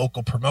 who's a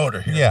local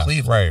promoter here in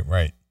Cleveland.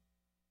 Right.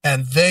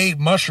 And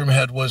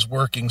Mushroomhead was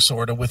working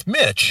sort of with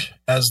Mitch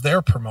as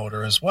their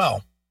promoter as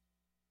well.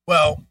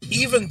 Well,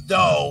 even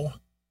though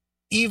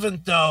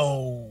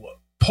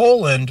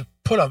Poland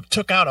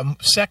took out a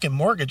second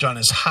mortgage on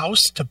his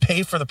house to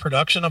pay for the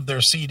production of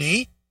their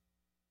CD,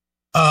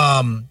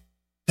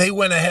 they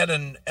went ahead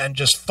and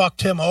just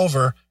fucked him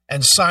over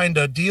and signed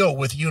a deal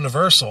with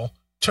Universal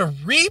to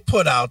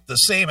re-put out the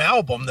same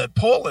album that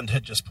Poland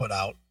had just put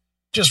out,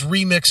 just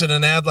remix it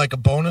and add like a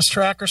bonus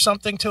track or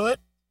something to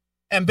it,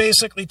 and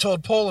basically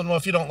told Poland, well,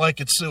 if you don't like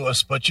it, sue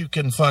us, but you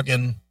can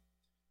fucking,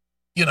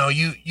 you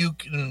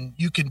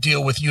can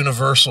deal with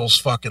Universal's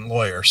fucking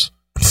lawyers.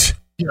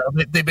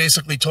 They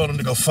basically told him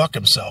to go fuck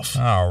himself.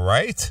 All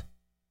right.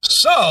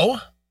 So,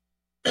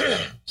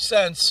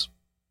 since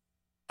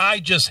I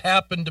just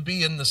happened to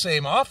be in the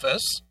same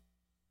office,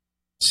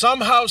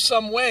 somehow,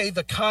 some way,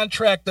 the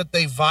contract that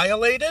they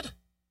violated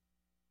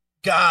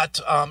got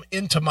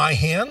into my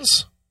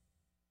hands,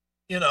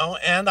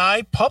 and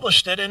I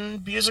published it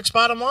in Music's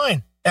Bottom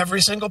Line,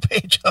 every single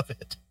page of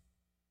it.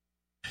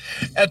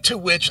 And to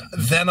which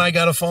then I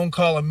got a phone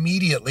call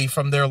immediately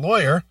from their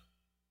lawyer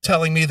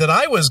telling me that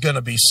I was going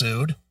to be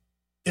sued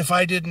if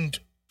I didn't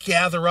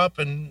gather up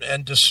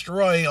and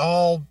destroy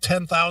all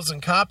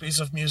 10,000 copies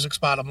of Music's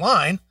Bottom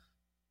Line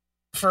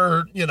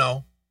for,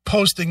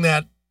 posting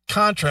that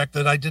contract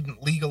that I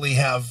didn't legally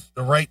have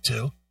the right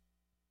to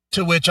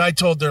which I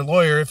told their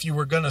lawyer, if you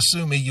were going to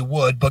sue me, you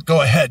would, but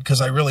go ahead,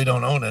 because I really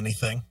don't own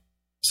anything.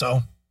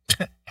 So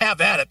have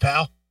at it,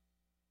 pal.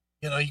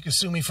 You can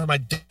sue me for my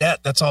debt.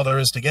 That's all there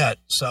is to get.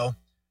 So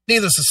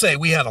needless to say,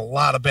 we had a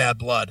lot of bad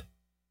blood.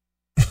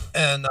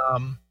 And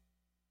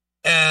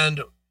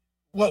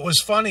what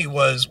was funny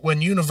was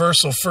when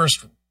Universal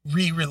first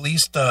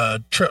re-released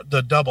the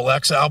Double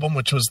X album,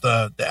 which was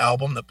the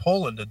album that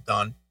Poland had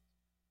done,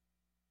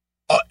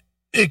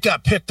 it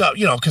got picked up,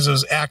 because it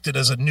was acted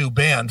as a new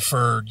band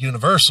for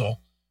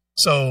Universal.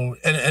 So,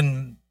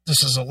 and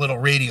this is a little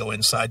radio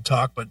inside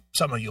talk, but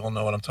some of you will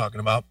know what I'm talking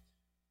about.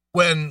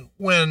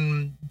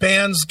 When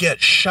bands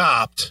get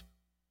shopped,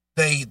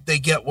 they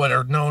get what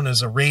are known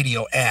as a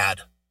radio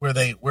ad,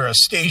 where a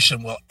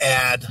station will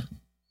add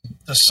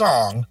the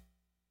song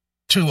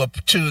to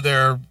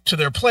their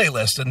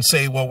playlist and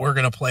say, well, we're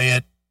going to play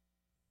it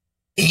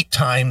 8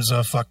 times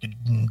a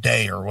fucking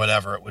day or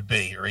whatever it would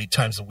be, or 8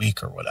 times a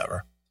week or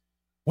whatever.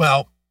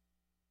 Well,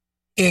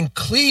 in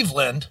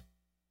Cleveland,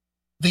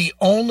 the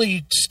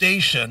only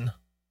station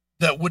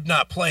that would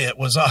not play it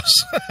was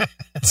us.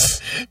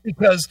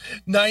 Because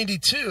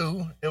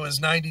 92,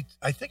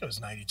 I think it was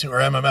 92 or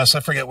MMS. I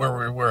forget where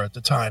we were at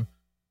the time.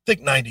 I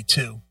think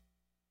 92.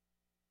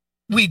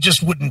 We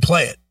just wouldn't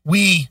play it.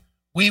 We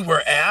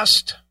were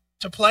asked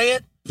to play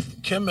it.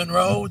 Kim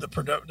Monroe, the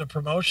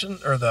promotion,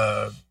 or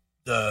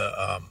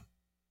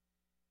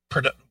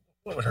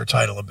what would her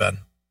title have been?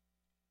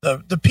 The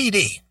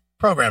PD,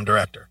 program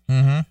director.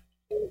 Mm-hmm.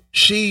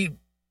 She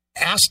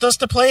asked us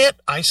to play it.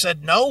 I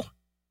said no.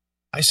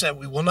 I said,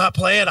 we will not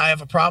play it. I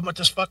have a problem with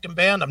this fucking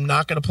band. I'm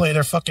not going to play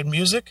their fucking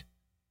music.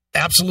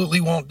 Absolutely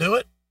won't do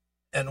it.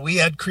 And we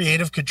had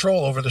creative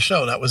control over the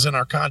show. That was in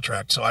our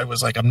contract. So I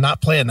was like, I'm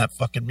not playing that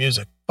fucking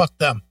music. Fuck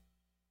them.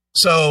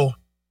 So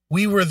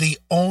we were the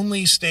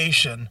only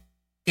station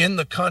in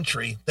the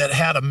country that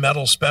had a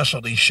metal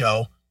specialty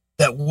show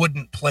that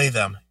wouldn't play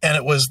them. And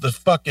it was the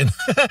fucking,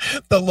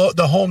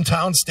 the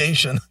hometown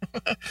station,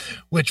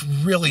 which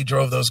really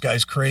drove those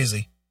guys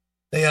crazy.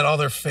 They had all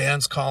their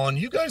fans calling,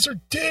 "You guys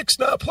are dicks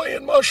not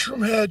playing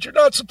Mushroom Head. You're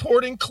not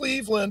supporting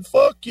Cleveland.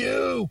 Fuck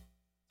you."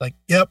 Like,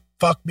 yep,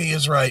 fuck me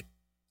is right.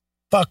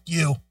 Fuck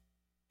you.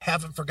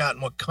 Haven't forgotten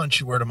what cunt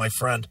you were to my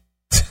friend.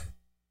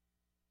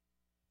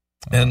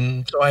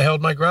 And so I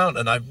held my ground,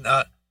 and I've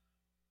not,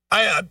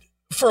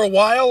 for a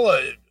while,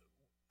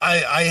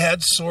 I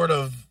had sort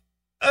of,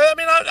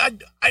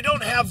 I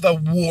don't have the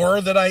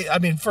war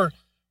that for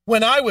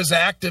when I was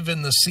active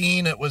in the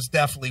scene, it was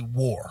definitely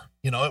war.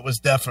 It was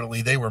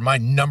definitely, they were my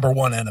number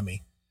one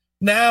enemy.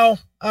 Now,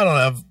 I don't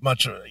have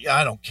much,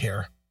 I don't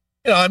care.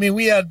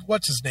 We had,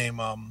 what's his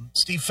name?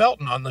 Steve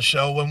Felton on the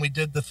show when we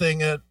did the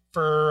thing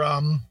for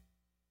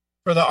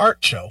the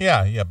art show.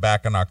 Yeah.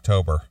 Back in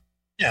October.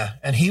 Yeah.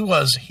 And he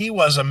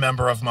was a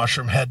member of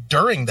Mushroom Head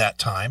during that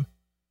time.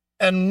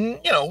 And,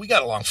 we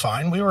got along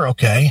fine. We were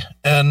okay.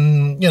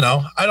 And,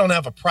 I don't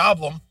have a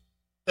problem.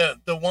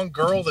 The one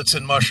girl that's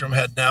in Mushroom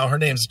Head now, her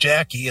name's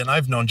Jackie, and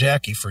I've known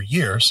Jackie for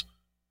years.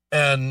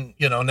 And,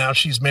 now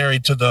she's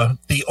married to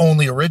the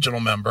only original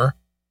member.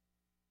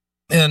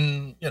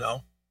 And,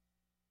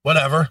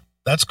 whatever.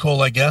 That's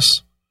cool, I guess.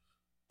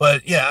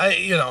 But, yeah,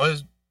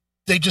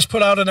 they just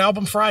put out an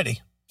album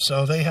Friday.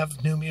 So they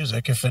have new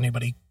music if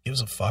anybody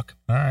gives a fuck.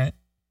 All right.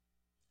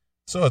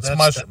 So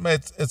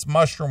it's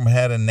Mushroom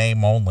Head in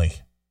name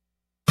only.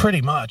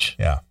 Pretty much.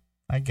 Yeah,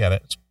 I get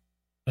it.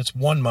 It's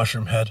one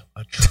Mushroom Head,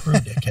 a true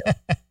dickhead.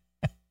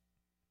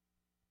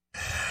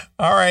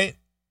 All right.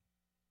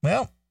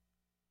 Well,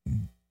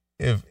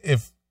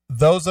 if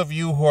those of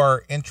you who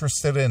are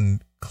interested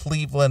in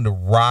Cleveland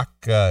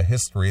rock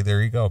history,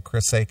 there you go,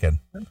 Chris Aiken.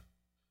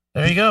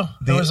 There you go.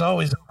 I was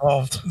always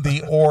involved.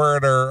 The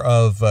orator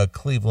of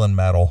Cleveland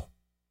metal.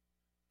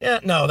 Yeah,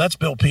 no, that's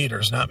Bill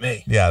Peters, not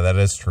me. Yeah, that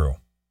is true.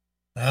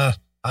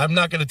 I'm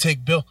not going to take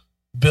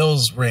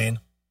Bill's reign.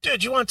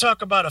 Dude, you want to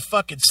talk about a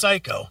fucking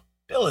psycho?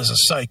 Bill is a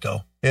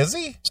psycho. Is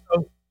he?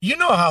 So, you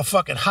know how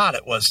fucking hot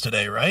it was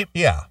today, right?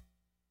 Yeah.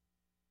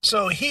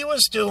 So he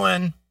was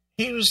doing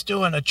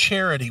a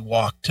charity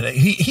walk today.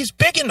 He's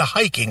big into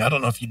hiking. I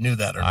don't know if you knew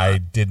that or not. I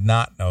did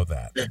not know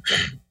that.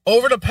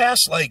 Over the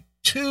past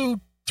 2-3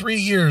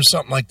 years,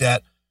 something like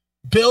that,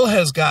 Bill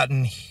has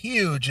gotten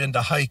huge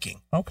into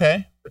hiking.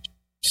 Okay. Which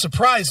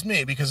surprised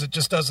me because it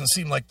just doesn't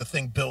seem like the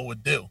thing Bill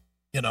would do.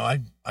 I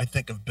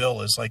think of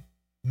Bill as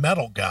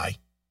metal guy,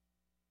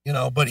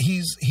 but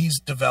he's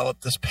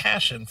developed this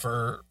passion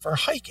for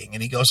hiking,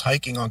 and he goes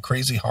hiking on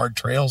crazy hard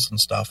trails and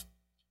stuff.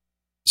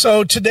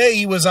 So today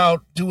he was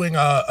out doing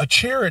a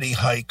charity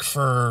hike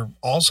for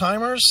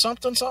Alzheimer's,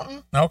 something.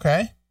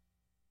 Okay.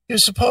 He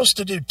was supposed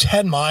to do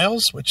 10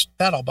 miles, which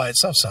that all by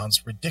itself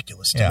sounds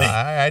ridiculous to me.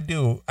 Yeah,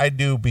 I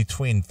do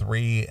between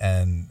 3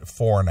 and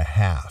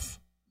 4.5.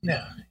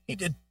 Yeah, he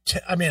did.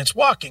 It's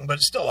walking, but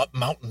it's still up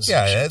mountains.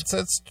 Yeah,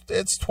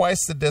 it's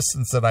twice the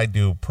distance that I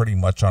do pretty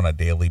much on a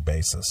daily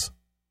basis.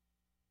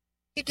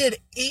 He did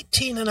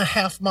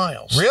 18.5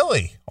 miles.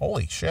 Really?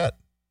 Holy shit. I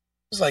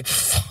was like,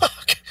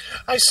 fuck.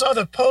 I saw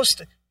the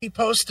post he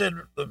posted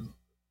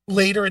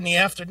later in the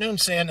afternoon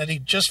saying that he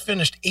just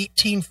finished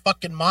 18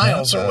 fucking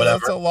miles or whatever.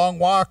 That's a long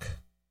walk.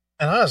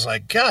 And I was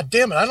like, God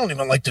damn it, I don't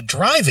even like to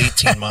drive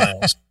 18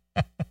 miles.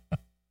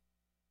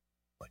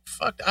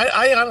 Fuck,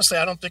 I honestly,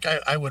 I don't think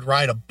I would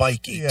ride a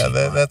bike 18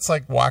 miles. That's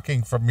like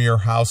walking from your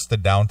house to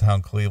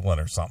downtown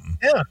Cleveland or something.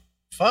 Yeah,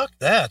 fuck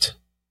that.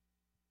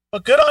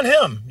 But good on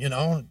him,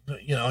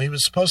 he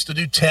was supposed to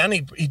do 10.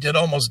 He did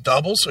almost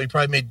double, so he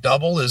probably made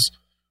double as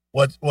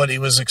what he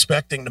was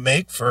expecting to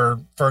make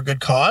for a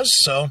good cause.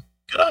 So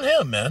good on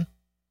him, man.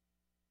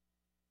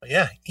 But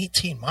yeah,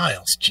 18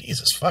 miles.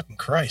 Jesus fucking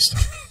Christ.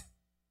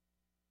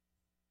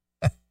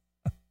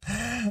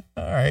 All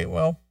right,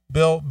 well.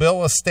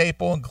 Bill, a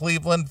staple in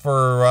Cleveland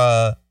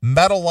for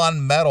Metal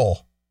on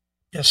Metal.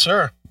 Yes,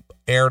 sir.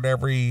 Aired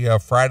every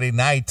Friday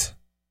night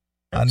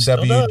on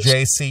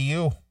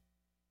WJCU.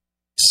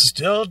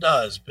 Still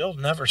does. Bill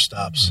never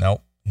stops.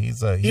 Nope.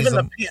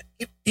 Even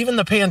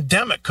the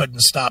pandemic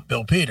couldn't stop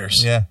Bill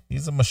Peters. Yeah,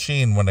 he's a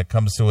machine when it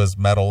comes to his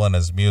metal and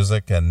his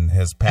music and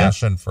his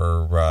passion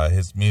for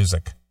his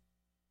music.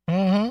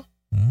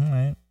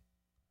 Mm-hmm.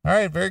 All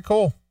right, very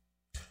cool.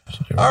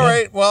 All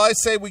right, well, I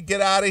say we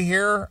get out of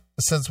here.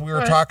 Since we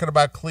were talking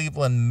about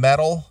Cleveland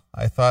metal,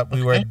 I thought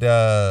we would,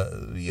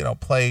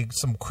 play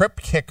some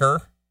Crypt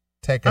Kicker,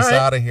 take us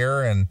out of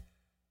here. And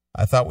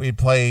I thought we'd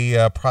play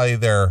probably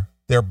their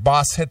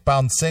Boss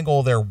Hitbound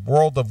single, their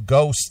World of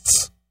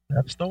Ghosts.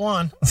 That's the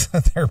one.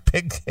 Their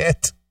big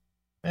hit.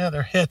 Yeah,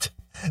 their hit.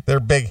 Their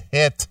big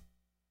hit.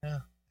 Yeah.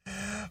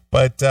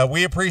 But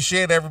we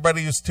appreciate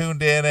everybody who's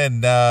tuned in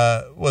and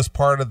was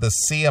part of the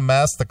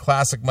CMS, the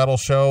Classic Metal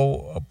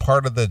Show,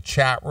 part of the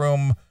chat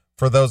room.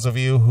 For those of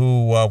you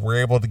who were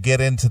able to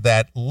get into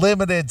that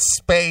limited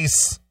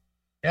space.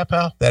 Yeah,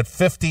 pal. That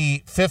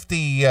 50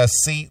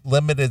 seat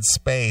limited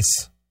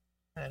space.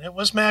 And it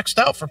was maxed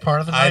out for part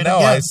of the night. I know.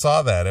 Again. I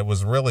saw that. It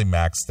was really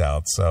maxed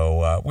out.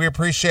 So we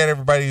appreciate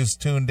everybody who's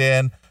tuned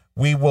in.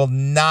 We will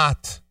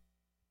not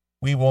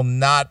we will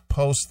not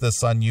post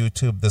this on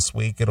YouTube this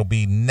week. It'll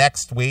be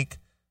next week.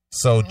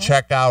 So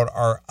check out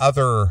our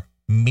other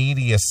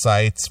media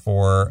sites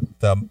for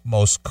the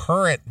most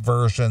current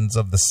versions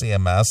of the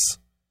CMS.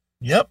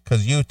 Yep.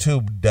 Because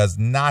YouTube does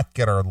not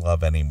get our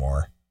love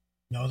anymore.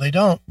 No, they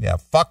don't. Yeah,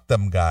 fuck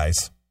them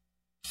guys.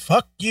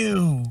 Fuck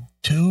you,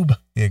 Tube.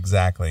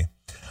 Exactly.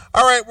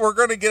 All right, we're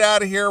going to get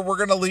out of here. We're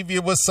going to leave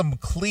you with some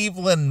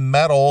Cleveland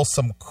metal,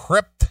 some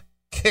Crypt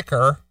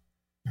Kicker,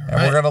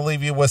 and we're going to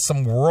leave you with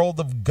some World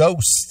of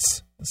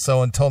Ghosts.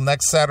 So until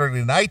next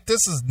Saturday night,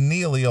 this is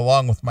Neely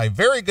along with my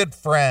very good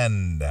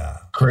friend,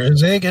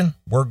 Chris Hagen.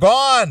 We're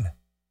gone.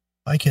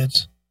 Bye,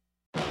 kids.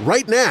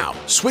 Right now,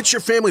 switch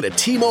your family to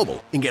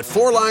T-Mobile and get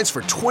 4 lines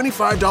for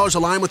 $25 a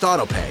line with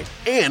AutoPay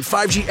and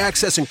 5G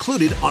access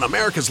included on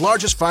America's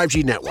largest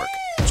 5G network.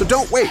 So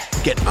don't wait.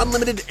 Get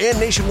unlimited and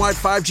nationwide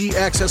 5G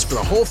access for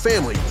the whole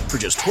family for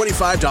just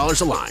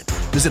 $25 a line.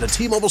 Visit a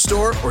T-Mobile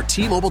store or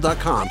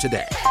T-Mobile.com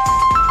today.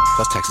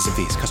 Plus taxes and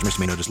fees. Customers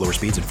may notice lower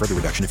speeds and further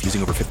reduction if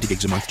using over 50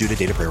 gigs a month due to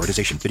data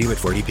prioritization. Video at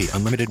 480p.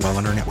 Unlimited while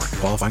on our network.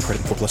 Qualifying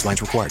credit and 4+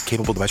 lines required.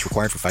 Capable device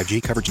required for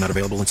 5G. Coverage not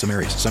available in some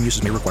areas. Some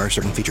uses may require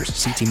certain features.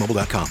 See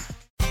T-Mobile.com.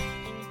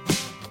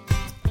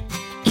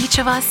 Each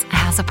of us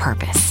has a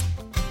purpose.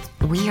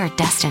 We are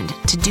destined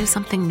to do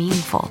something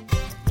meaningful.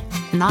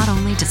 Not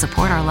only to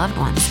support our loved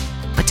ones,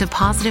 but to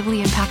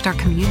positively impact our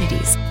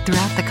communities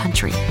throughout the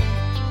country.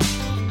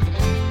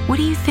 What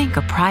do you think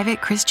a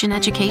private Christian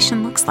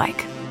education looks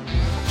like?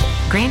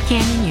 Grand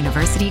Canyon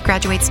University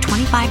graduates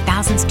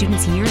 25,000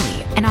 students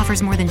yearly and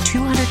offers more than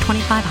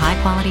 225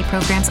 high-quality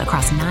programs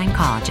across 9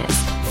 colleges.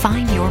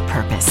 Find your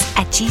purpose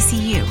at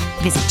GCU.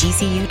 Visit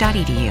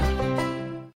gcu.edu.